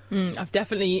right. I've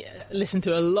definitely listened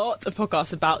to a lot of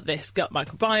podcasts about this gut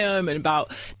microbiome and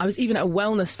I was even at a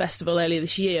wellness festival earlier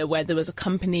this year where there was a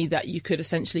company that you could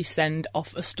essentially send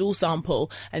off a stool sample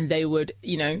and they would,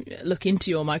 look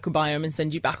into your microbiome and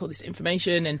send you back all this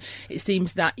information. And it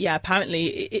seems that, apparently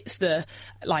it's the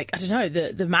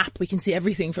map. We can see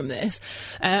everything from this.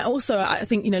 Also, I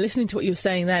think, listening to what you were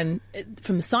saying then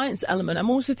from the science element, I'm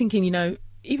also thinking,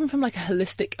 even from like a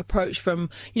holistic approach from,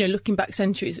 looking back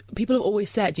centuries, people have always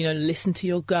said, listen to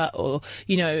your gut, or,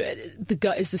 the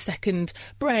gut is the second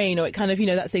brain, or it kind of,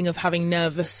 that thing of having a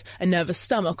nervous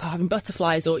stomach, or having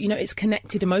butterflies, or, it's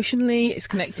connected emotionally, it's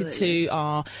connected Absolutely. To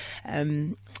our,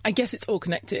 I guess it's all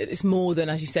connected. It's more than,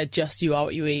 as you said, just you are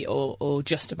what you eat, or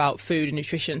just about food and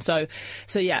nutrition. So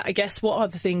yeah, I guess what are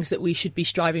the things that we should be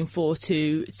striving for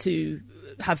to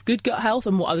have good gut health,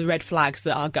 and what are the red flags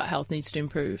that our gut health needs to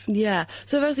improve? Yeah.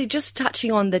 So firstly, just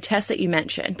touching on the test that you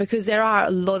mentioned, because there are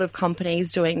a lot of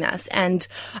companies doing this, and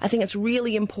I think it's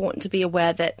really important to be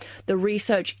aware that the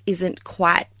research isn't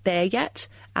quite there yet.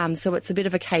 So it's a bit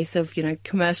of a case of,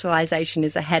 commercialization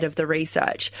is ahead of the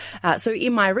research. So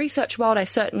in my research world, I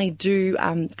certainly do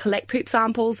collect poop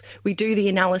samples. We do the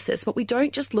analysis, but we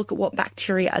don't just look at what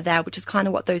bacteria are there, which is kind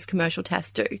of what those commercial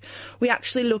tests do. We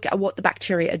actually look at what the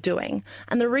bacteria are doing.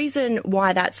 And the reason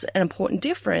why that's an important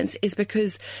difference is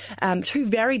because 2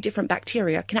 very different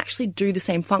bacteria can actually do the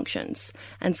same functions.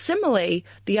 And similarly,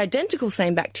 the identical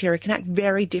same bacteria can act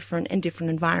very different in different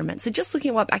environments. So just looking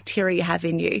at what bacteria you have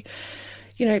in you,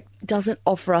 doesn't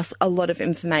offer us a lot of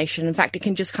information. In fact, it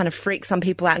can just kind of freak some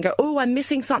people out and go, oh, I'm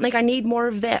missing something. I need more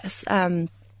of this.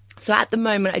 So at the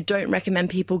moment, I don't recommend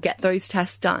people get those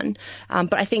tests done.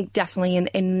 But I think definitely in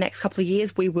the next couple of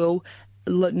years, we will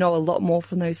know a lot more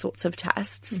from those sorts of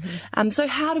tests. Mm-hmm. So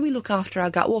how do we look after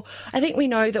our gut? Well, I think we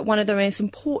know that one of the most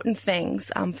important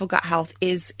things for gut health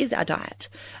is our diet,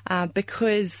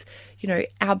 because,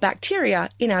 our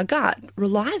bacteria in our gut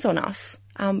relies on us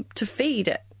to feed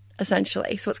it,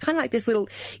 essentially. So it's kind of like this little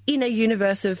inner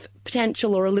universe of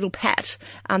potential, or a little pet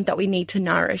that we need to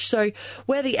nourish. So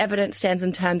where the evidence stands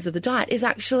in terms of the diet is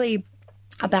actually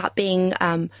about being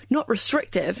not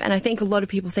restrictive. And I think a lot of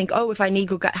people think, oh, if I need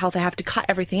good gut health, I have to cut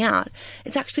everything out.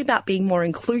 It's actually about being more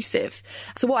inclusive.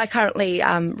 So what I currently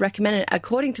recommend,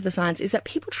 according to the science, is that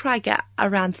people try to get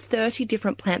around 30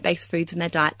 different plant-based foods in their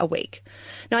diet a week.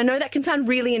 Now, I know that can sound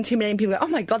really intimidating. People go, oh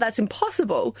my God, that's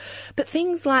impossible. But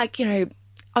things like,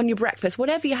 on your breakfast,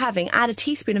 whatever you're having, add a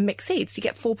teaspoon of mixed seeds. You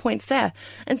get 4 points there.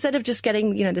 Instead of just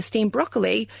getting, the steamed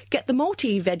broccoli, get the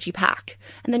multi-veggie pack.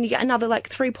 And then you get another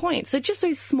 3 points. So just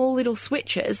those small little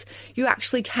switches, you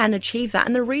actually can achieve that.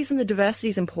 And the reason the diversity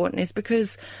is important is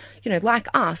because, like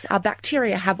us, our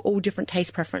bacteria have all different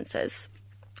taste preferences.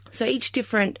 So each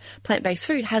different plant-based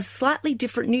food has slightly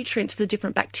different nutrients for the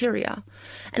different bacteria.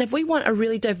 And if we want a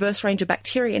really diverse range of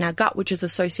bacteria in our gut, which is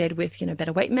associated with,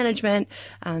 better weight management,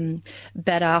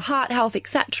 better heart health,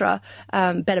 etc.,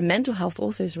 better mental health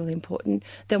also is really important,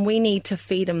 then we need to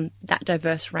feed them that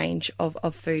diverse range of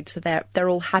food so they're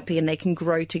all happy and they can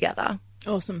grow together.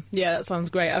 Awesome. Yeah, that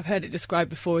sounds great. I've heard it described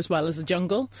before as well as a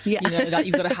jungle. Yeah. You know, that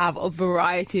you've got to have a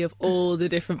variety of all the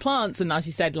different plants. And as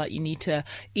you said, like, you need to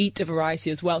eat a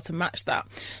variety as well to match that.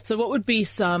 So what would be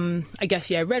some, I guess,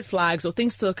 red flags or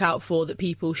things to look out for that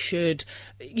people should,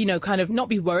 you know, kind of not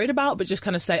be worried about, but just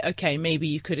kind of say, okay, maybe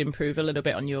you could improve a little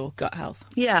bit on your gut health?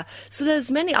 Yeah. So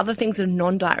there's many other things that are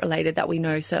non-diet related that we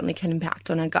know certainly can impact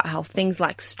on our gut health. Things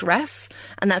like stress,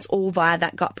 and that's all via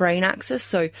that gut-brain axis.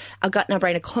 So our gut and our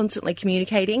brain are constantly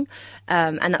communicating,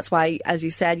 and that's why, as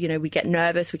you said, you know, we get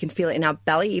nervous, we can feel it in our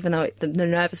belly, even though the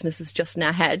nervousness is just in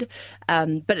our head,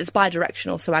 but it's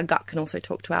bidirectional, so our gut can also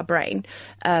talk to our brain.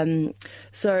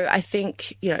 So I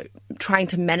think, you know, trying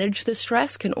to manage the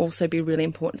stress can also be really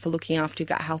important for looking after your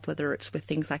gut health, whether it's with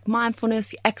things like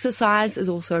mindfulness. Exercise is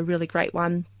also a really great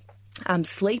one.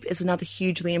 Sleep is another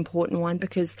hugely important one,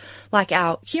 because like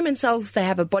our human cells, they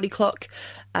have a body clock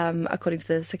according to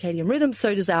the circadian rhythm,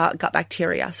 so does our gut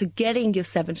bacteria. So getting your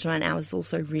 7 to 9 hours is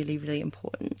also really, really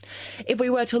important. If we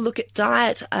were to look at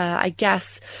diet, I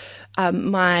guess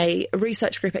my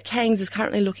research group at Kangs is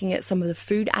currently looking at some of the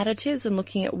food additives and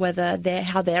looking at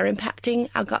how they're impacting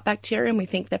our gut bacteria, and we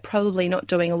think they're probably not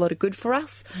doing a lot of good for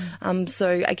us.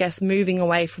 So I guess moving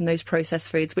away from those processed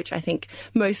foods, which I think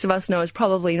most of us know is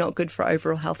probably not good for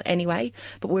overall health anyway,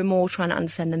 but we're more trying to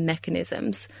understand the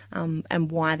mechanisms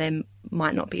and why they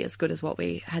might not be as good as what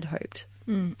we had hoped.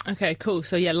 Okay, cool.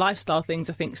 So lifestyle things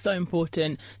I think so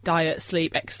important. Diet,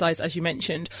 sleep, exercise, as you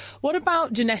mentioned. What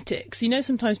about genetics? You know,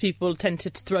 sometimes people tend to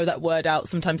throw that word out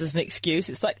sometimes as an excuse.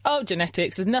 It's like, oh,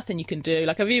 genetics, there's nothing you can do.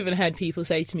 Like, I've even heard people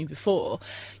say to me before,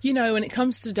 you know, when it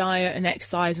comes to diet and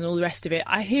exercise and all the rest of it,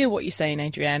 I hear what you're saying,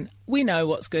 Adrienne. We know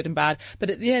what's good and bad, but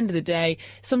at the end of the day,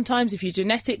 sometimes if your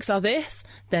genetics are this,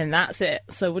 then that's it.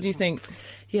 So what do you think?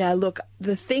 Yeah, look,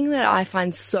 the thing that I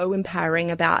find so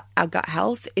empowering about our gut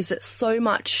health is that so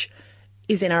much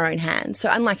is in our own hands. So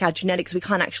unlike our genetics, we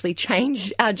can't actually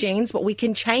change our genes, but we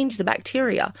can change the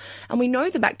bacteria. And we know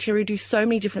the bacteria do so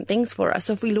many different things for us.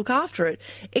 So if we look after it,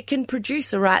 it can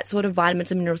produce the right sort of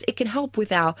vitamins and minerals. It can help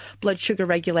with our blood sugar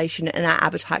regulation and our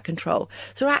appetite control.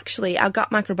 So actually, our gut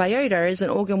microbiota is an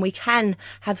organ we can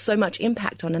have so much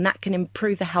impact on, and that can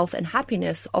improve the health and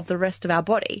happiness of the rest of our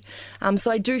body.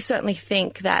 So I do certainly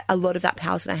think that a lot of that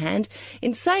power's in our hand.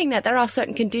 In saying that, there are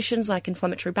certain conditions like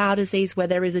inflammatory bowel disease where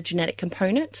there is a genetic component.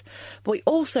 But we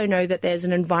also know that there's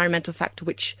an environmental factor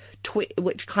which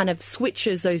kind of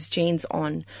switches those genes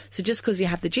on. So just because you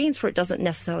have the genes for it doesn't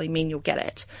necessarily mean you'll get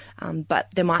it. But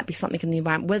there might be something in the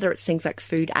environment, whether it's things like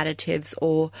food additives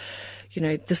or, you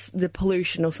know, the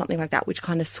pollution or something like that, which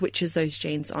kind of switches those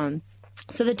genes on.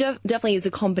 So there definitely is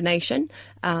a combination.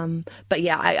 But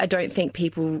yeah, I don't think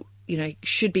people, you know,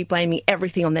 should be blaming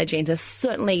everything on their genes. There's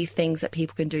certainly things that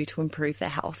people can do to improve their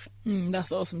health.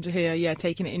 That's awesome to hear. Yeah,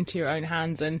 taking it into your own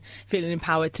hands and feeling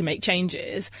empowered to make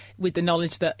changes with the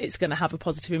knowledge that it's going to have a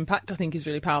positive impact, I think is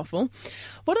really powerful.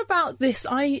 What about this?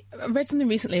 I read something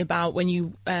recently about when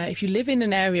you, if you live in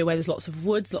an area where there's lots of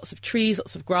woods, lots of trees,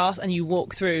 lots of grass, and you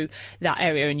walk through that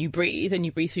area and you breathe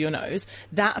through your nose,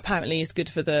 that apparently is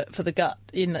good for the gut.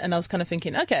 And I was kind of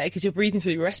thinking, okay, because you're breathing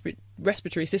through your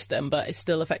respiratory system, but it's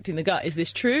still affecting the gut. Is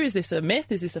this true? Is this a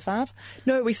myth? Is this a fad?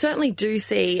 No, we certainly do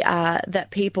see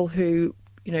that people who,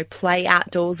 you know, play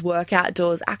outdoors, work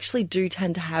outdoors, actually do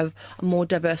tend to have a more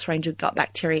diverse range of gut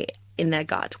bacteria in their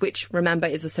gut, which, remember,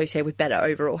 is associated with better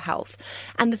overall health.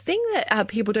 And the thing that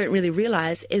people don't really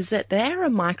realise is that there are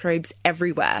microbes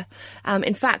everywhere.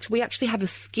 In fact, we actually have a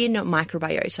skin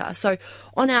microbiota. So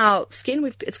on our skin,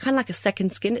 it's kind of like a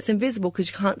second skin. It's invisible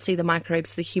because you can't see the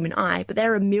microbes to the human eye, but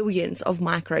there are millions of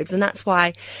microbes. And that's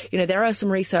why, you know, there are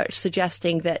some research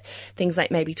suggesting that things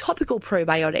like maybe topical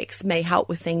probiotics may help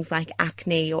with things like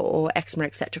acne or eczema,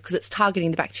 etc., because it's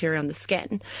targeting the bacteria on the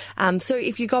skin. So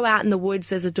if you go out in the woods,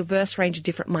 there's a diverse range of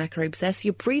different microbes there, so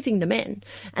you're breathing them in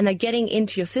and they're getting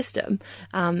into your system,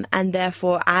 and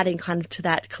therefore adding kind of to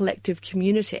that collective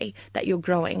community that you're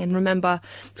growing. And remember,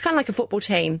 it's kind of like a football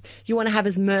team. You want to have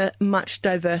as much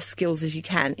diverse skills as you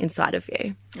can inside of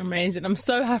you. Amazing. I'm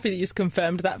so happy that you just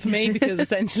confirmed that for me, because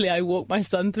essentially I walk my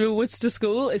son through woods to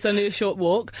school. It's only a short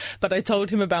walk, but I told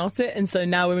him about it, and so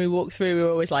now when we walk through,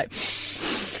 we're always like,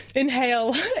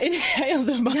 inhale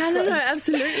the microbes. Yeah, no,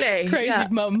 absolutely. Crazy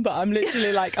mum, but I'm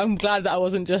literally like, I'm glad that I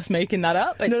wasn't just making that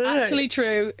up. It's actually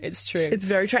true. It's true. It's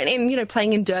very true. And, you know,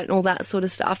 playing in dirt and all that sort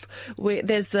of stuff,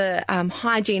 there's the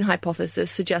hygiene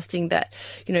hypothesis suggesting that,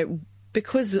 you know,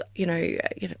 because,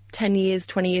 10 years,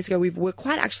 20 years ago, we were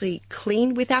quite actually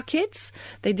clean with our kids.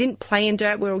 They didn't play in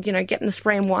dirt. We were, getting the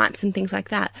spray and wipes and things like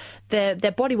that.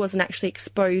 Their body wasn't actually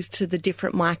exposed to the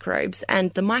different microbes.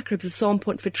 And the microbes are so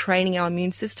important for training our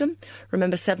immune system.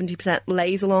 Remember, 70%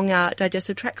 lays along our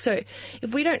digestive tract. So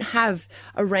if we don't have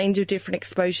a range of different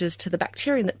exposures to the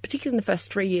bacteria, particularly in the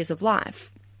first 3 years of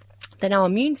life, then our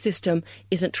immune system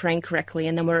isn't trained correctly,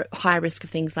 and then we're at high risk of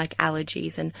things like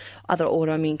allergies and other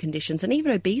autoimmune conditions, and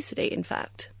even obesity, in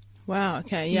fact. Wow,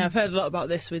 okay. Yeah, I've heard a lot about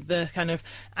this with the kind of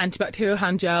antibacterial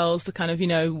hand gels, the kind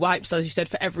of, wipes, as you said,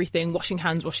 for everything, washing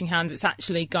hands. It's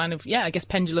actually kind of, I guess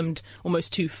pendulumed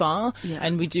almost too far. Yeah.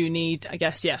 And we do need, I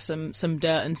guess, some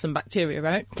dirt and some bacteria,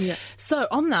 right? Yeah. So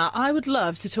on that, I would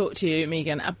love to talk to you,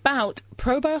 Megan, about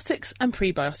probiotics and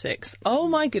prebiotics. Oh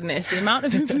my goodness, the amount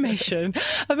of information.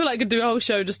 I feel like I could do a whole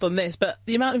show just on this, but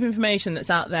the amount of information that's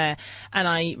out there. And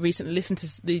I recently listened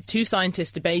to the two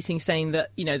scientists debating, saying that,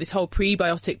 this whole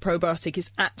probiotic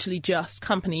is actually just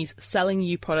companies selling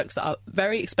you products that are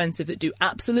very expensive, that do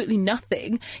absolutely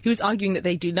nothing. He was arguing that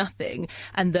they do nothing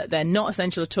and that they're not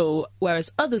essential at all,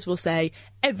 whereas others will say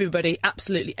everybody,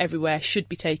 absolutely everywhere, should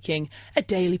be taking a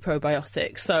daily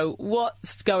probiotic. So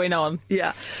what's going on?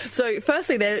 Yeah. So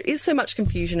firstly, there is so much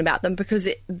confusion about them because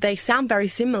they sound very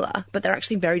similar, but they're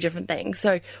actually very different things.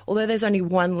 So although there's only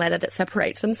one letter that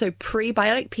separates them, so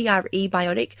prebiotic,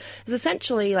 P-R-E-biotic, is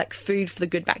essentially like food for the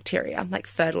good bacteria, like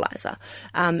fertilizer.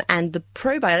 And the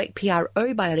probiotic,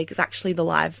 P-R-O-biotic, is actually the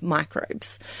live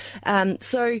microbes.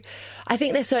 So I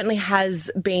think there certainly has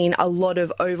been a lot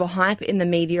of overhype in the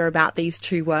media about these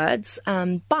two words,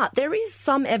 but there is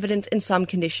some evidence in some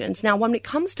conditions. Now, when it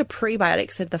comes to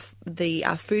prebiotics, so the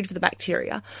food for the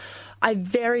bacteria, I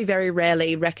very, very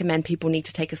rarely recommend people need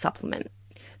to take a supplement.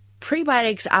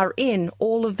 Prebiotics are in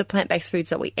all of the plant-based foods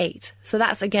that we eat. So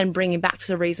that's, again, bringing back to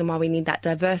the reason why we need that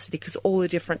diversity, because all the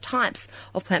different types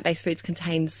of plant-based foods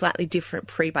contain slightly different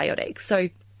prebiotics. So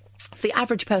for the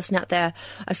average person out there,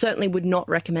 I certainly would not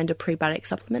recommend a prebiotic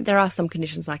supplement. There are some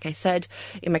conditions, like I said,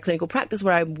 in my clinical practice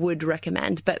where I would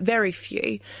recommend, but very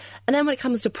few. And then when it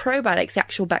comes to probiotics, the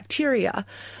actual bacteria,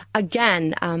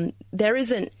 again, there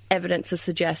isn't evidence to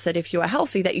suggest that if you are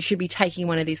healthy that you should be taking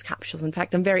one of these capsules. In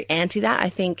fact, I'm very anti that. I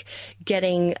think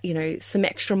getting, some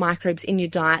extra microbes in your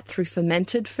diet through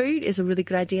fermented food is a really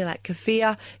good idea. Like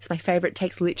kefir is my favorite. It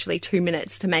takes literally 2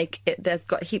 minutes to make it. They've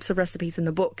got heaps of recipes in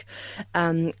the book.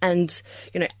 And,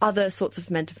 other sorts of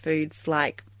fermented foods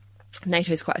like natto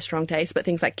is quite a strong taste, but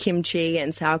things like kimchi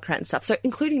and sauerkraut and stuff. So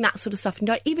including that sort of stuff,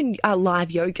 and even live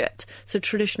yogurt. So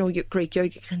traditional Greek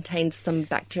yogurt contains some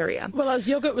bacteria. Well, as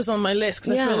yogurt was on my list,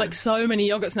 because I feel like so many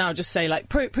yogurts now just say like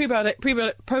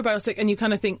probiotic, and you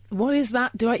kind of think, what is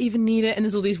that? Do I even need it? And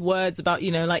there's all these words about,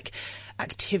 like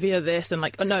Activia this and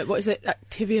like, oh no, what is it?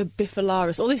 Activia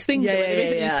bifidularis. All these things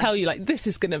that just tell you like, this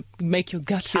is going to make your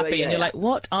gut happy. And you're like,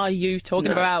 what are you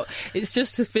talking about? It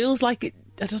feels like it.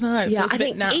 I don't know. Yeah, I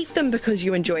think eat them because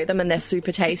you enjoy them and they're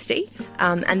super tasty.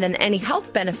 And then any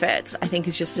health benefits, I think,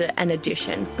 is just an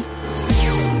addition.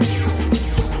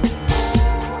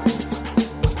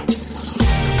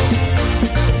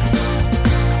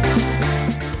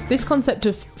 This concept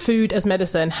of food as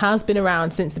medicine has been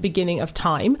around since the beginning of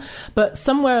time, but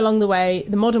somewhere along the way,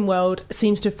 the modern world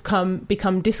seems to have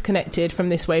become disconnected from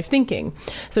this way of thinking.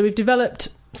 So we've developed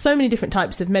so many different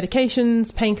types of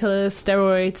medications, painkillers,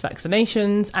 steroids,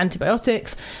 vaccinations,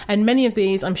 antibiotics, and many of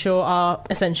these, I'm sure, are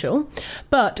essential.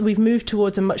 But we've moved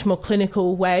towards a much more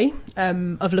clinical way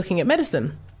of looking at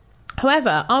medicine.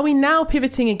 However, are we now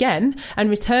pivoting again and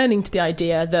returning to the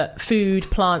idea that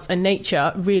food, plants, and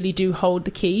nature really do hold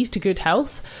the keys to good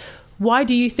health? Why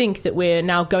do you think that we're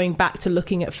now going back to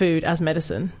looking at food as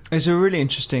medicine? It's a really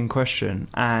interesting question,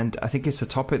 and I think it's a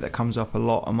topic that comes up a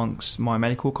lot amongst my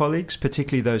medical colleagues,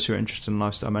 particularly those who are interested in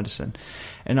lifestyle medicine.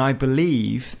 And I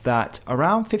believe that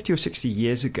around 50 or 60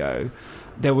 years ago,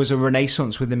 there was a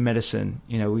renaissance within medicine.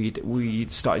 We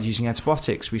started using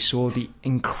antibiotics. We saw the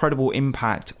incredible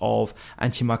impact of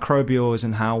antimicrobials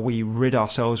and how we rid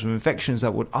ourselves of infections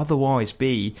that would otherwise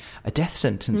be a death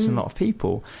sentence in a lot of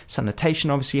people.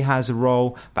 Sanitation obviously has a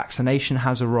role. Vaccination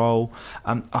has a role.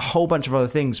 A whole bunch of other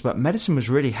things. But medicine was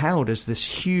really hailed as this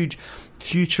huge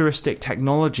futuristic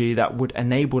technology that would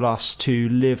enable us to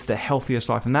live the healthiest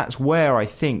life. And that's where I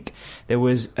think there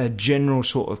was a general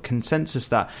sort of consensus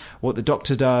that what the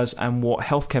doctor does and what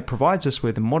healthcare provides us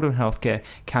with in modern healthcare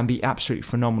can be absolutely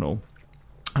phenomenal.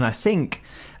 And I think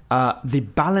the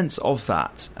balance of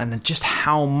that and just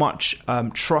how much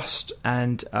trust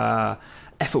and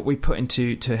effort we put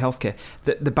into healthcare,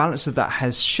 the balance of that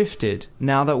has shifted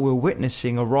now that we're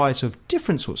witnessing a rise of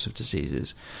different sorts of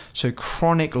diseases. So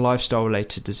chronic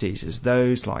lifestyle-related diseases,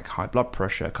 those like high blood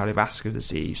pressure, cardiovascular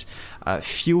disease,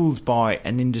 fueled by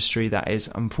an industry that is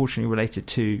unfortunately related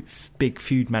to big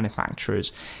food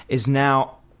manufacturers, is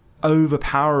now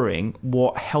overpowering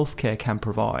what healthcare can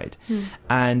provide.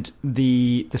 And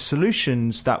the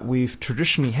solutions that we've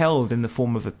traditionally held in the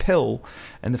form of a pill,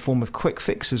 in the form of quick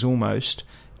fixes almost,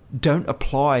 don't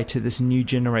apply to this new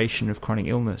generation of chronic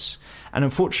illness. And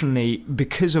unfortunately,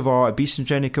 because of our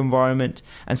obesogenic environment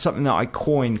and something that I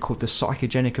coined called the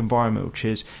psychogenic environment, which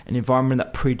is an environment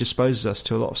that predisposes us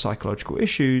to a lot of psychological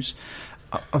issues,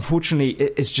 unfortunately,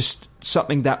 it's just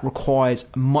something that requires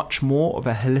much more of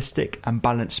a holistic and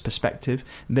balanced perspective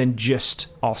than just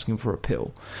asking for a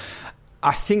pill.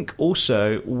 I think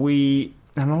also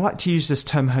and I like to use this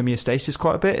term homeostasis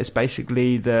quite a bit. It's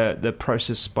basically the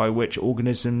process by which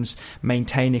organisms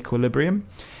maintain equilibrium.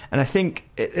 And I think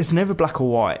it's never black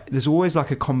or white. There's always like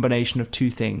a combination of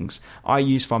two things. I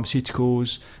use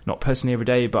pharmaceuticals, not personally every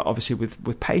day, but obviously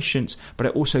with patients, but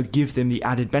I also give them the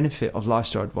added benefit of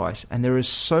lifestyle advice. And there is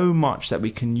so much that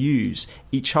we can use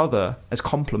each other as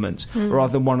complements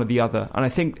rather than one or the other. And I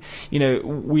think,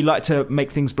 we like to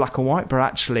make things black and white, but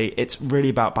actually it's really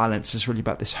about balance. It's really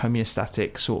about this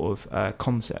homeostatic sort of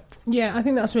concept. Yeah, I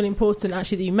think that's really important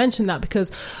actually that you mentioned that, because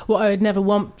what I would never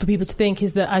want for people to think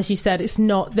is that, as you said,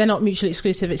 they're not mutually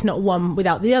exclusive. It's not one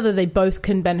without the other. They both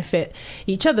can benefit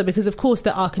each other, because of course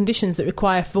there are conditions that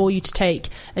require for you to take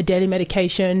a daily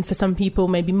medication, for some people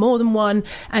maybe more than one.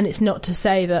 And it's not to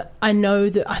say that, I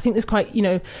think there's quite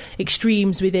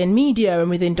extremes within media and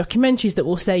within documentaries that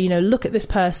will say, look at this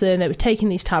person, they were taking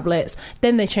these tablets,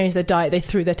 then they changed their diet, they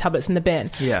threw their tablets in the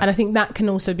bin. And I think that can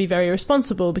also be very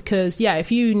irresponsible, because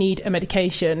if you need a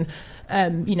medication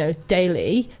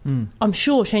daily, I'm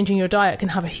sure changing your diet can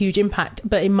have a huge impact,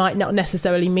 but it might not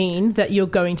necessarily mean that you're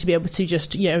going to be able to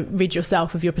just rid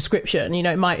yourself of your prescription.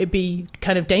 It might be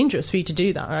kind of dangerous for you to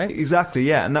do that, right? Exactly,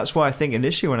 yeah. And that's why I think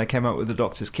initially when I came out with the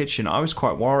Doctor's Kitchen, I was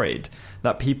quite worried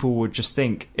that people would just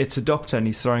think it's a doctor and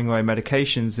he's throwing away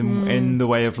medications in the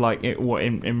way of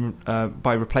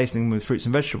by replacing them with fruits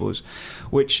and vegetables,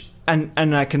 which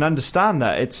and I can understand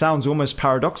that. It sounds almost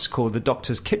paradoxical, the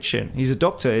doctor's kitchen. He's a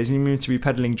doctor, isn't he meant to be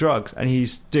peddling drugs, and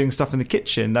he's doing stuff in the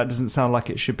kitchen? That doesn't sound like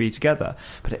it should be together,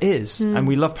 but it is. And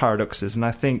we love paradoxes, and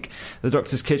I think the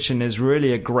doctor's kitchen is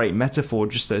really a great metaphor,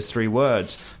 just those three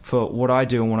words, for what I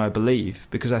do and what I believe,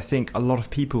 because I think a lot of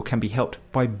people can be helped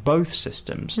by both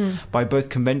systems, by both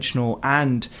conventional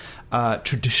and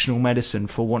traditional medicine,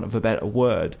 for want of a better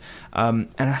word. And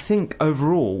I think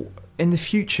overall, in the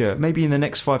future, maybe in the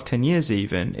next 5-10 years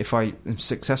even, if I am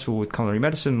successful with culinary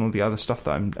medicine and all the other stuff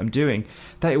that I'm doing,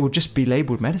 that it will just be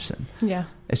labelled medicine. Yeah.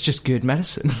 It's just good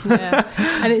medicine. Yeah.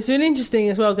 And it's really interesting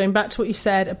as well, going back to what you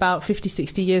said about 50,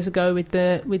 60 years ago with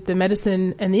the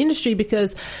medicine and the industry,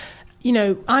 because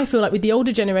I feel like with the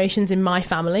older generations in my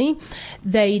family,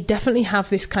 they definitely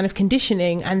have this kind of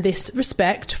conditioning and this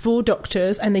respect for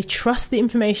doctors, and they trust the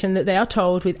information that they are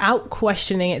told without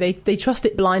questioning it. They trust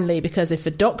it blindly, because if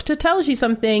a doctor tells you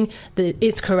something,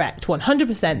 it's correct,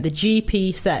 100%, the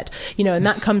GP said, and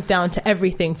that comes down to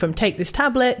everything from take this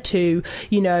tablet to,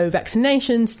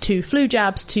 vaccinations to flu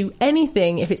jabs to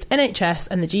anything. If it's NHS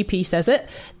and the GP says it,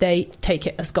 they take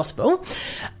it as gospel.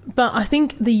 But I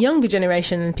think the younger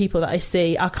generation and people that I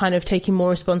see are kind of taking more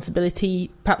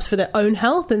responsibility perhaps for their own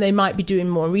health, and they might be doing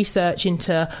more research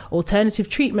into alternative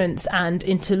treatments and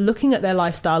into looking at their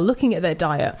lifestyle, looking at their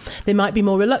diet. They might be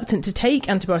more reluctant to take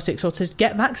antibiotics or to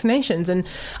get vaccinations. And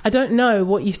I don't know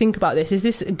what you think about this. Is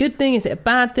this a good thing? Is it a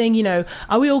bad thing?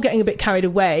 Are we all getting a bit carried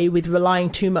away with relying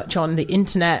too much on the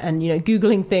internet and,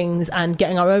 Googling things and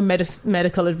getting our own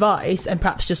medical advice, and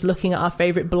perhaps just looking at our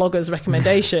favourite blogger's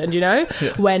recommendation, Yeah.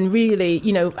 When really,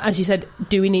 as you said,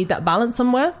 do we need that balance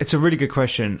somewhere? It's a really good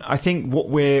question. I think what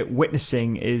we're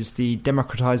witnessing is the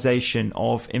democratization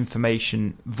of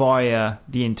information via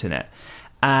the internet.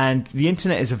 And the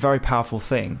internet is a very powerful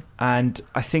thing. And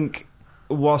I think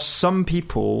whilst some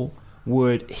people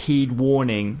would heed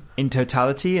warning in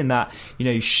totality, and that,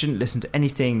 you shouldn't listen to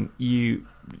anything you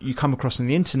come across on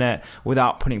the internet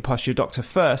without putting it past your doctor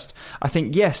first, I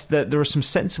think, yes, that there are some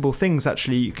sensible things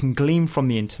actually you can glean from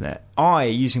the internet. I,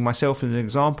 using myself as an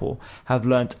example, have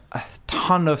learnt a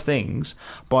ton of things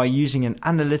by using an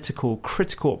analytical,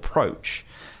 critical approach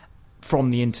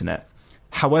from the internet.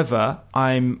 However,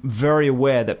 I'm very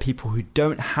aware that people who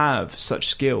don't have such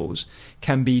skills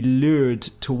can be lured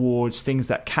towards things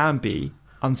that can be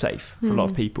unsafe for a lot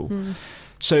of people.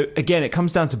 So again, it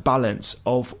comes down to balance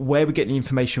of where we get the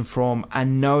information from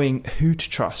and knowing who to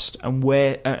trust and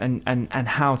where and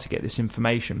how to get this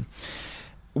information.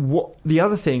 What the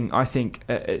other thing I think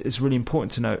is really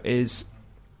important to know is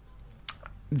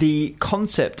the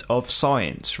concept of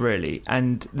science, really,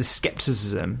 and the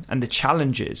skepticism and the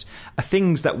challenges are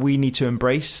things that we need to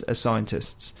embrace as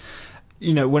scientists.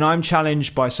 You know, when I'm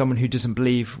challenged by someone who doesn't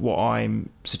believe what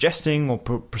I'm suggesting or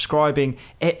prescribing,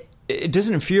 it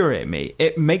doesn't infuriate me.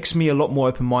 It makes me a lot more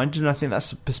open-minded, and I think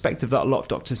that's a perspective that a lot of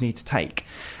doctors need to take.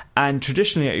 And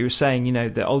traditionally, like you were saying, you know,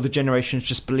 the older generations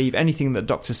just believe anything that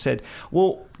doctors said.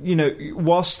 Well, you know,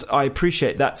 whilst I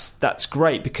appreciate that's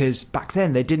great, because back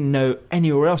then they didn't know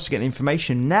anywhere else to get the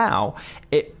information. Now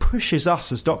it pushes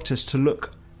us as doctors to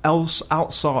look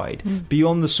outside,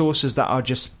 beyond the sources that are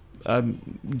just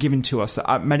given to us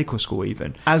at medical school.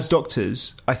 Even as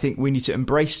doctors, I think we need to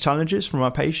embrace challenges from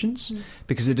our patients,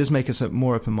 because it does make us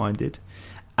more open-minded.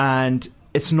 And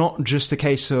it's not just a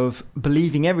case of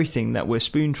believing everything that we're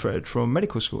spoon-fed from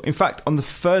medical school. In fact, on the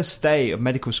first day of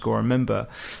medical school, I remember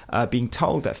being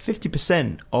told that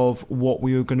 50% of what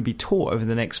we were going to be taught over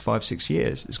the next 5-6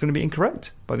 years is going to be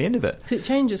incorrect by the end of it. Because it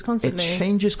changes constantly. It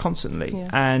changes constantly. Yeah.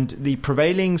 And the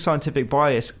prevailing scientific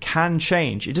bias can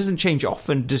change. It doesn't change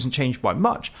often, doesn't change by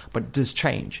much, but it does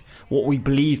change. What we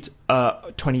believed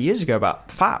 20 years ago about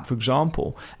fat, for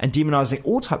example, and demonizing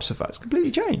all types of fats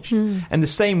completely changed. And the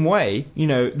same way, you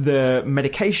know, the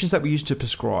medications that we used to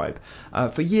prescribe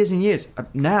for years and years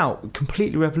now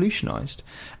completely revolutionized.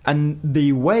 And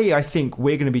the way I think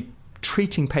we're going to be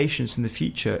treating patients in the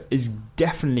future is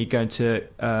definitely going to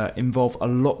involve a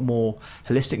lot more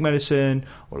holistic medicine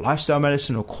or lifestyle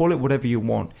medicine, or call it whatever you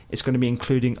want. It's going to be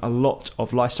including a lot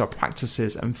of lifestyle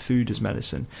practices and food as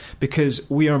medicine, because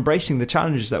we are embracing the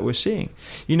challenges that we're seeing.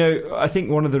 You know, I think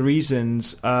one of the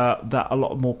reasons that a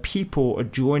lot more people are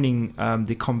joining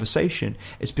the conversation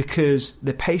is because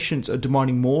the patients are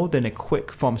demanding more than a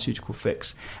quick pharmaceutical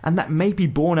fix. And that may be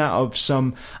born out of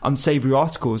some unsavory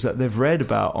articles that they've read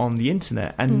about on the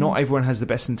internet, and not everyone has the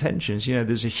best intentions. You know,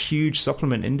 there's a huge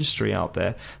supplement industry out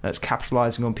there that's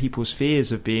capitalizing on people's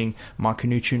fears of being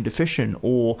micronutrient deficient,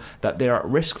 or that they're at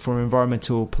risk from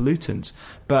environmental pollutants.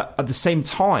 But at the same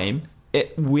time,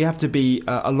 we have to be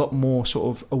a lot more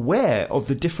sort of aware of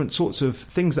the different sorts of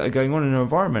things that are going on in our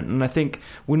environment. And I think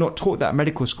we're not taught that at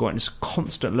medical school, and it's a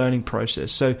constant learning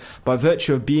process. So by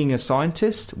virtue of being a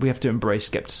scientist, we have to embrace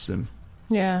skepticism.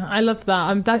 Yeah, I love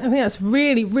that. I think that's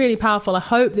really, really powerful. I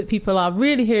hope that people are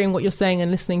really hearing what you're saying and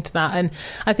listening to that. And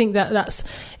I think that that's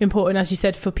important, as you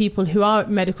said, for people who are at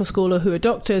medical school or who are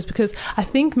doctors, because I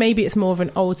think maybe it's more of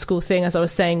an old school thing, as I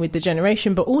was saying, with the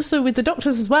generation, but also with the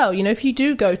doctors as well. You know, if you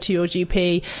do go to your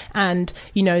GP and,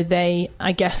 you know, they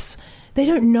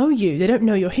don't know you. They don't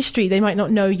know your history. They might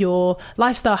not know your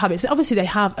lifestyle habits. Obviously, they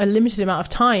have a limited amount of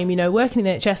time. You know, working in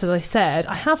the NHS, as I said,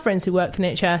 I have friends who work in the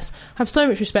NHS. I have so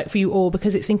much respect for you all,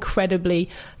 because it's incredibly,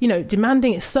 you know,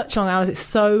 demanding. It's such long hours. It's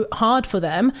so hard for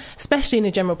them, especially in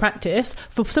a general practice.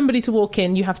 For somebody to walk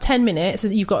in, you have 10 minutes.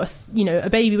 You've got a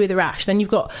baby with a rash. Then you've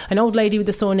got an old lady with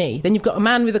a sore knee. Then you've got a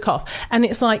man with a cough. And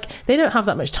it's like they don't have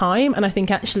that much time. And I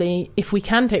think actually, if we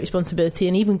can take responsibility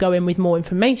and even go in with more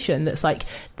information, that's like,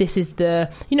 this is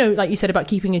you know, like you said about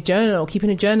keeping a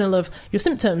journal of your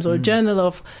symptoms, or a journal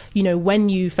of, you know, when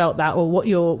you felt that, or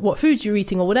what foods you're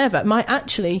eating, or whatever, it might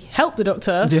actually help the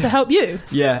doctor to help you.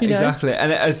 Yeah, you know? Exactly.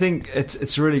 And I think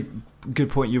it's a really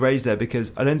good point you raised there,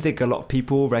 because I don't think a lot of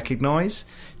people recognise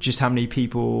just how many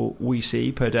people we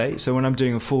see per day. So when I'm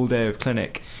doing a full day of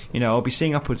clinic, you know, I'll be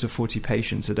seeing upwards of 40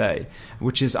 patients a day,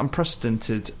 which is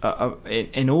unprecedented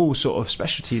in all sort of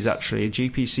specialties. Actually,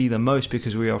 GPs see the most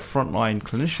because we are frontline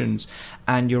clinicians.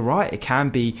 And you're right, it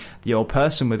can be the old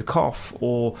person with a cough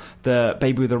or the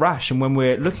baby with a rash. And when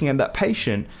we're looking at that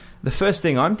patient, the first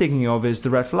thing I'm thinking of is the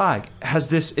red flag. Is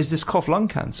this cough lung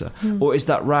cancer? Or is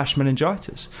that rash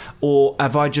meningitis? Or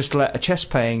have I just let a chest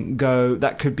pain go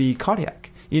that could be cardiac?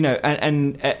 You know,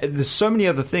 and there's so many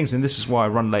other things, and this is why I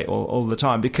run late all the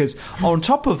time, because on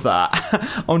top of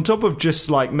that, on top of just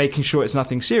like making sure it's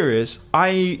nothing serious,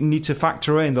 I need to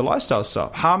factor in the lifestyle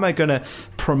stuff. How am I going to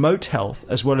promote health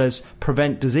as well as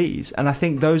prevent disease? And I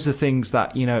think those are things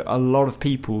that, you know, a lot of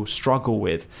people struggle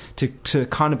with to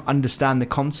kind of understand the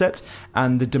concept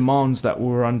and the demands that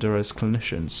we're under as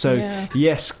clinicians. So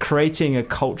yes, creating a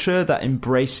culture that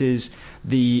embraces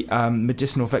the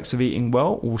medicinal effects of eating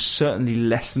well will certainly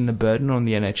lessen the burden on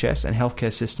the NHS and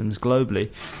healthcare systems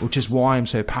globally, which is why I'm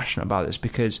so passionate about this,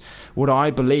 because what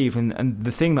I believe, and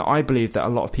the thing that I believe that a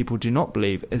lot of people do not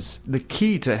believe, is the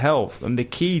key to health and the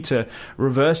key to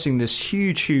reversing this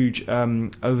huge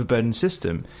overburdened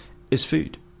system is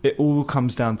food. It all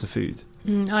comes down to food.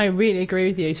 I really agree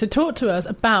with you. So talk to us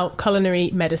about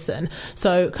culinary medicine.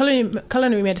 So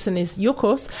culinary medicine is your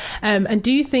course, and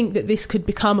do you think that this could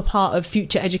become a part of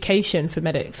future education for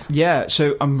medics? Yeah,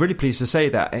 so I'm really pleased to say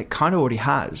that it kind of already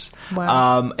has.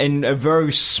 Wow. In a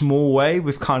very small way,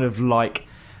 we've kind of like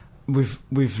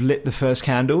we've lit the first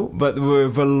candle, but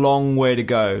we've a long way to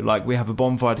go. Like, we have a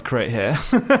bonfire to create here.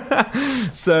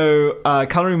 So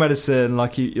culinary medicine,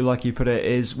 like you put it,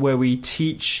 is where we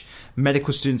teach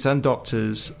medical students and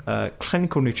doctors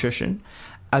clinical nutrition,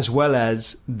 as well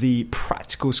as the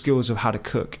practical skills of how to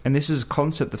cook. And this is a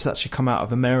concept that's actually come out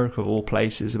of America, of all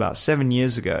places, about 7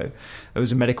 years ago. There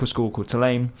was a medical school called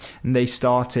Tulane, and they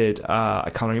started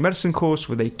a culinary medicine course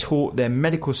where they taught their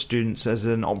medical students as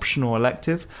an optional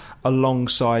elective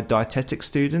alongside dietetic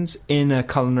students in a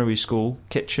culinary school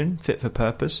kitchen, fit for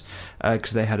purpose,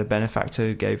 because they had a benefactor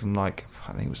who gave them I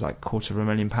think it was like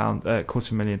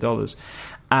 $250,000.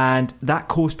 And that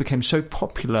course became so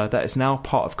popular that it's now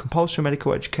part of compulsory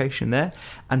medical education there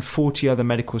and 40 other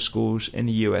medical schools in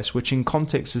the US, which in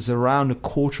context is around a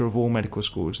quarter of all medical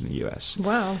schools in the US.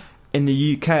 Wow. In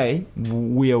the UK,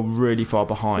 we are really far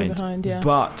behind. Yeah.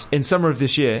 But in summer of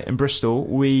this year in Bristol,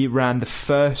 we ran the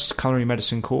first culinary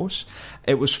medicine course.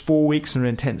 It was 4 weeks of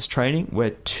intense training where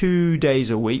 2 days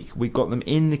a week we got them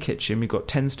in the kitchen. We got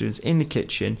 10 students in the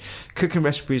kitchen cooking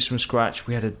recipes from scratch.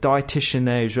 We had a dietitian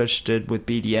there who's registered with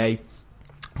BDA.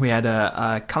 We had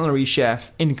a culinary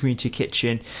chef in the community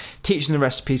kitchen teaching the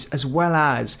recipes, as well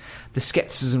as the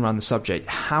skepticism around the subject,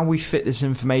 how we fit this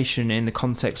information in the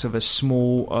context of a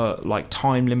small,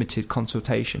 time-limited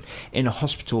consultation in a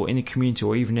hospital, in a community,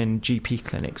 or even in GP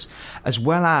clinics, as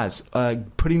well as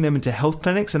putting them into health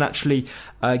clinics and actually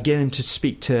getting them to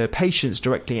speak to patients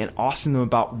directly and asking them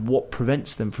about what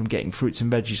prevents them from getting fruits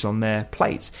and veggies on their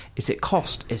plates. Is it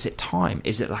cost? Is it time?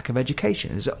 Is it lack of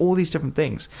education? Is it all these different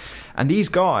things? And these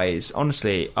guys,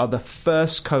 honestly, are the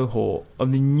first cohort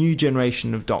of the new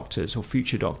generation of doctors or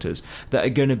future doctors that are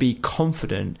going to be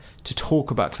confident to talk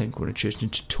about clinical nutrition,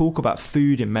 to talk about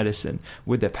food in medicine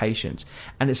with their patients.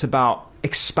 And it's about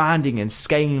expanding and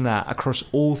scaling that across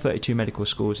all 32 medical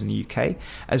schools in the UK,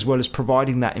 as well as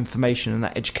providing that information and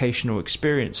that educational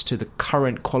experience to the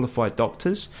current qualified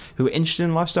doctors who are interested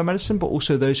in lifestyle medicine, but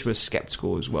also those who are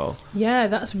skeptical as well. Yeah,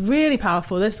 that's really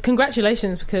powerful.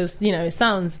 Congratulations, because, it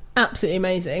sounds absolutely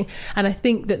amazing. And I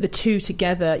think that the two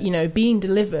together, being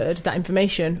delivered that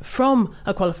information from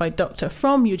a qualified doctor,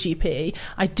 from your GP,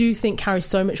 I do think carries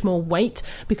so much more weight,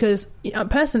 because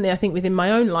personally, I think within my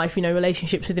own life,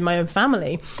 relationships within my own family,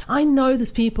 I know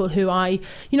there's people who I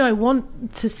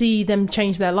want to see them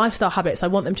change their lifestyle habits. I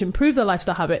want them to improve their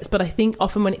lifestyle habits. But I think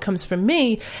often when it comes from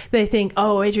me, they think,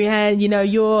 oh, Adrienne, you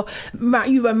run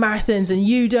marathons and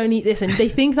you don't eat this. And they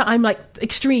think that I'm like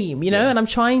extreme, and I'm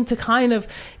trying to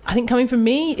I think coming from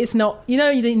me, it's not,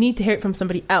 they need to hear it from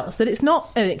somebody else, that it's not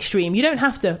an extreme. You don't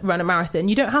have to run a marathon.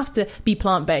 You don't have to be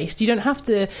plant-based. You don't have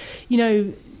to,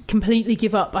 completely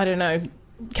give up, I don't know,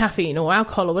 caffeine or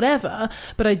alcohol or whatever.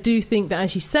 But I do think that,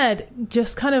 as you said,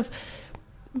 just kind of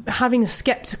having a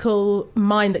skeptical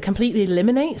mind that completely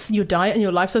eliminates your diet and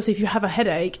your lifestyle. So if you have a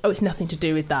headache, it's nothing to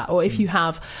do with that. Or if you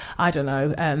have, I don't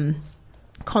know,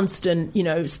 constant,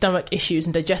 stomach issues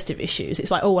and digestive issues, it's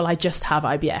like, oh, well, I just have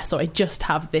IBS, or I just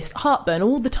have this heartburn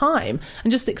all the time, and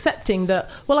just accepting that,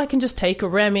 well, I can just take a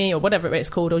Remy or whatever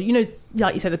it's called, or,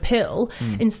 like you said, a pill,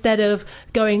 instead of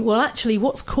going, well, actually,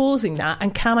 what's causing that,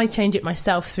 and can I change it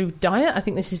myself through diet? I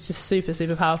think this is just super,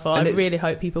 super powerful. I really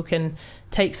hope people can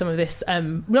take some of this,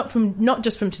 not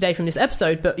just from today, from this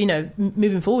episode, but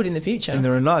moving forward in the future in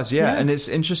their own lives. Yeah. And it's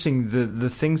interesting, the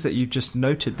things that you just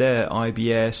noted there: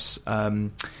 IBS,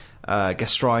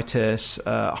 gastritis,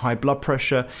 high blood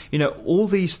pressure. All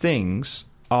these things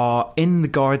are in the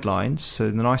guidelines. So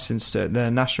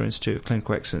the National Institute of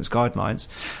Clinical Excellence guidelines.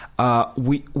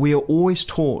 We are always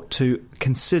taught to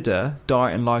consider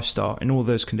diet and lifestyle in all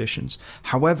those conditions.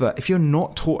 However, if you're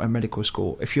not taught at medical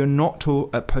school, if you're not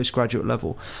taught at postgraduate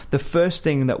level, the first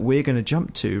thing that we're going to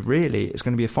jump to really is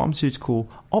going to be a pharmaceutical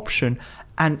option.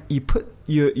 And you put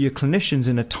your clinicians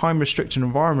in a time-restricted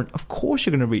environment, of course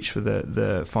you're going to reach for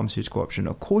the pharmaceutical option.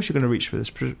 Of course you're going to reach for this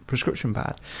prescription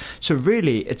pad. So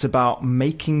really, it's about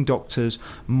making doctors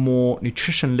more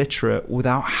nutrition literate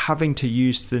without having to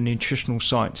use the nutritional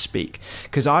science speak.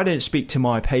 Because I don't speak to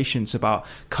my patients about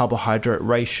carbohydrate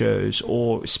ratios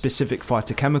or specific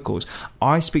phytochemicals.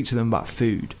 I speak to them about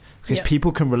food. because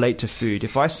people can relate to food.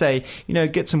 If I say,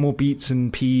 get some more beets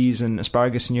and peas and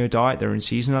asparagus in your diet, they're in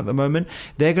season at the moment,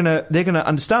 they're gonna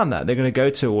understand that. They're gonna go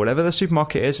to whatever the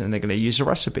supermarket is and they're gonna use a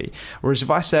recipe. Whereas if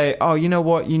I say, oh, you know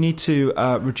what, you need to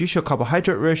reduce your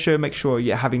carbohydrate ratio, make sure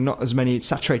you're having not as many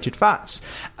saturated fats,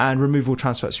 and remove all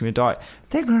trans fats from your diet,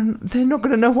 they're not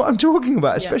going to know what I'm talking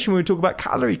about, especially when we talk about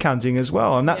calorie counting as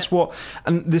well. And that's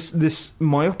and this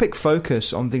myopic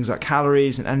focus on things like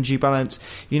calories and energy balance,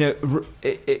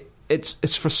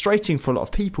 it's frustrating for a lot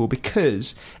of people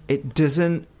because it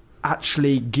doesn't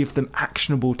actually give them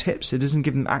actionable tips. It doesn't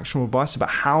give them actionable advice about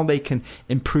how they can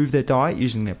improve their diet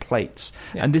using their plates.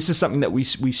 And this is something that we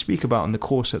speak about in the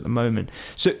course at the moment.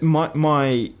 So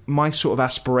my sort of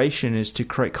aspiration is to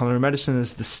create culinary medicine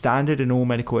as the standard in all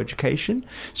medical education,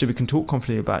 so we can talk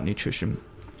confidently about nutrition,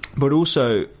 but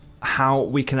also how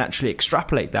we can actually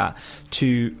extrapolate that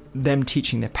to them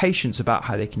teaching their patients about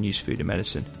how they can use food in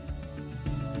medicine.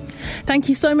 Thank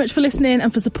you so much for listening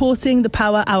and for supporting the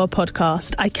Power Hour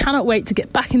podcast. I cannot wait to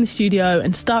get back in the studio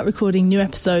and start recording new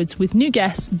episodes with new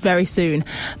guests very soon.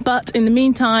 But in the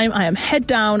meantime, I am head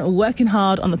down working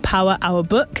hard on the Power Hour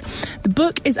book. The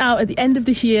book is out at the end of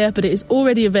this year, but it is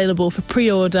already available for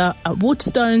pre-order at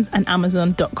Waterstones and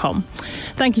Amazon.com.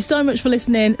 Thank you so much for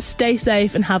listening. Stay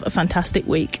safe and have a fantastic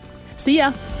week. See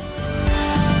ya.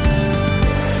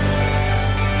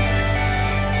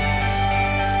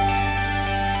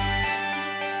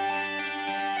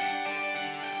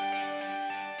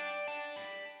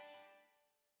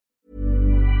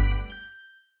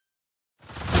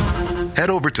 Head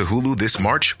over to Hulu this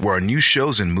March, where our new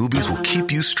shows and movies will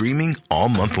keep you streaming all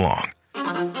month long.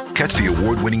 Catch the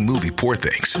award-winning movie Poor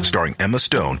Things, starring Emma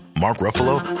Stone, Mark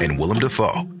Ruffalo, and Willem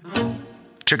Dafoe.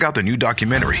 Check out the new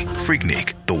documentary,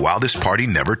 Freaknik, The Wildest Party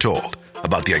Never Told,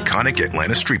 about the iconic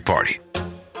Atlanta Street Party.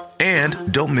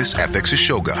 And don't miss FX's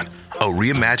Shogun, a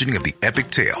reimagining of the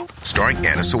epic tale, starring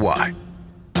Anna Sawai.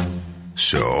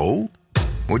 So,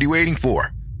 what are you waiting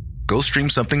for? Go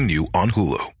stream something new on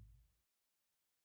Hulu.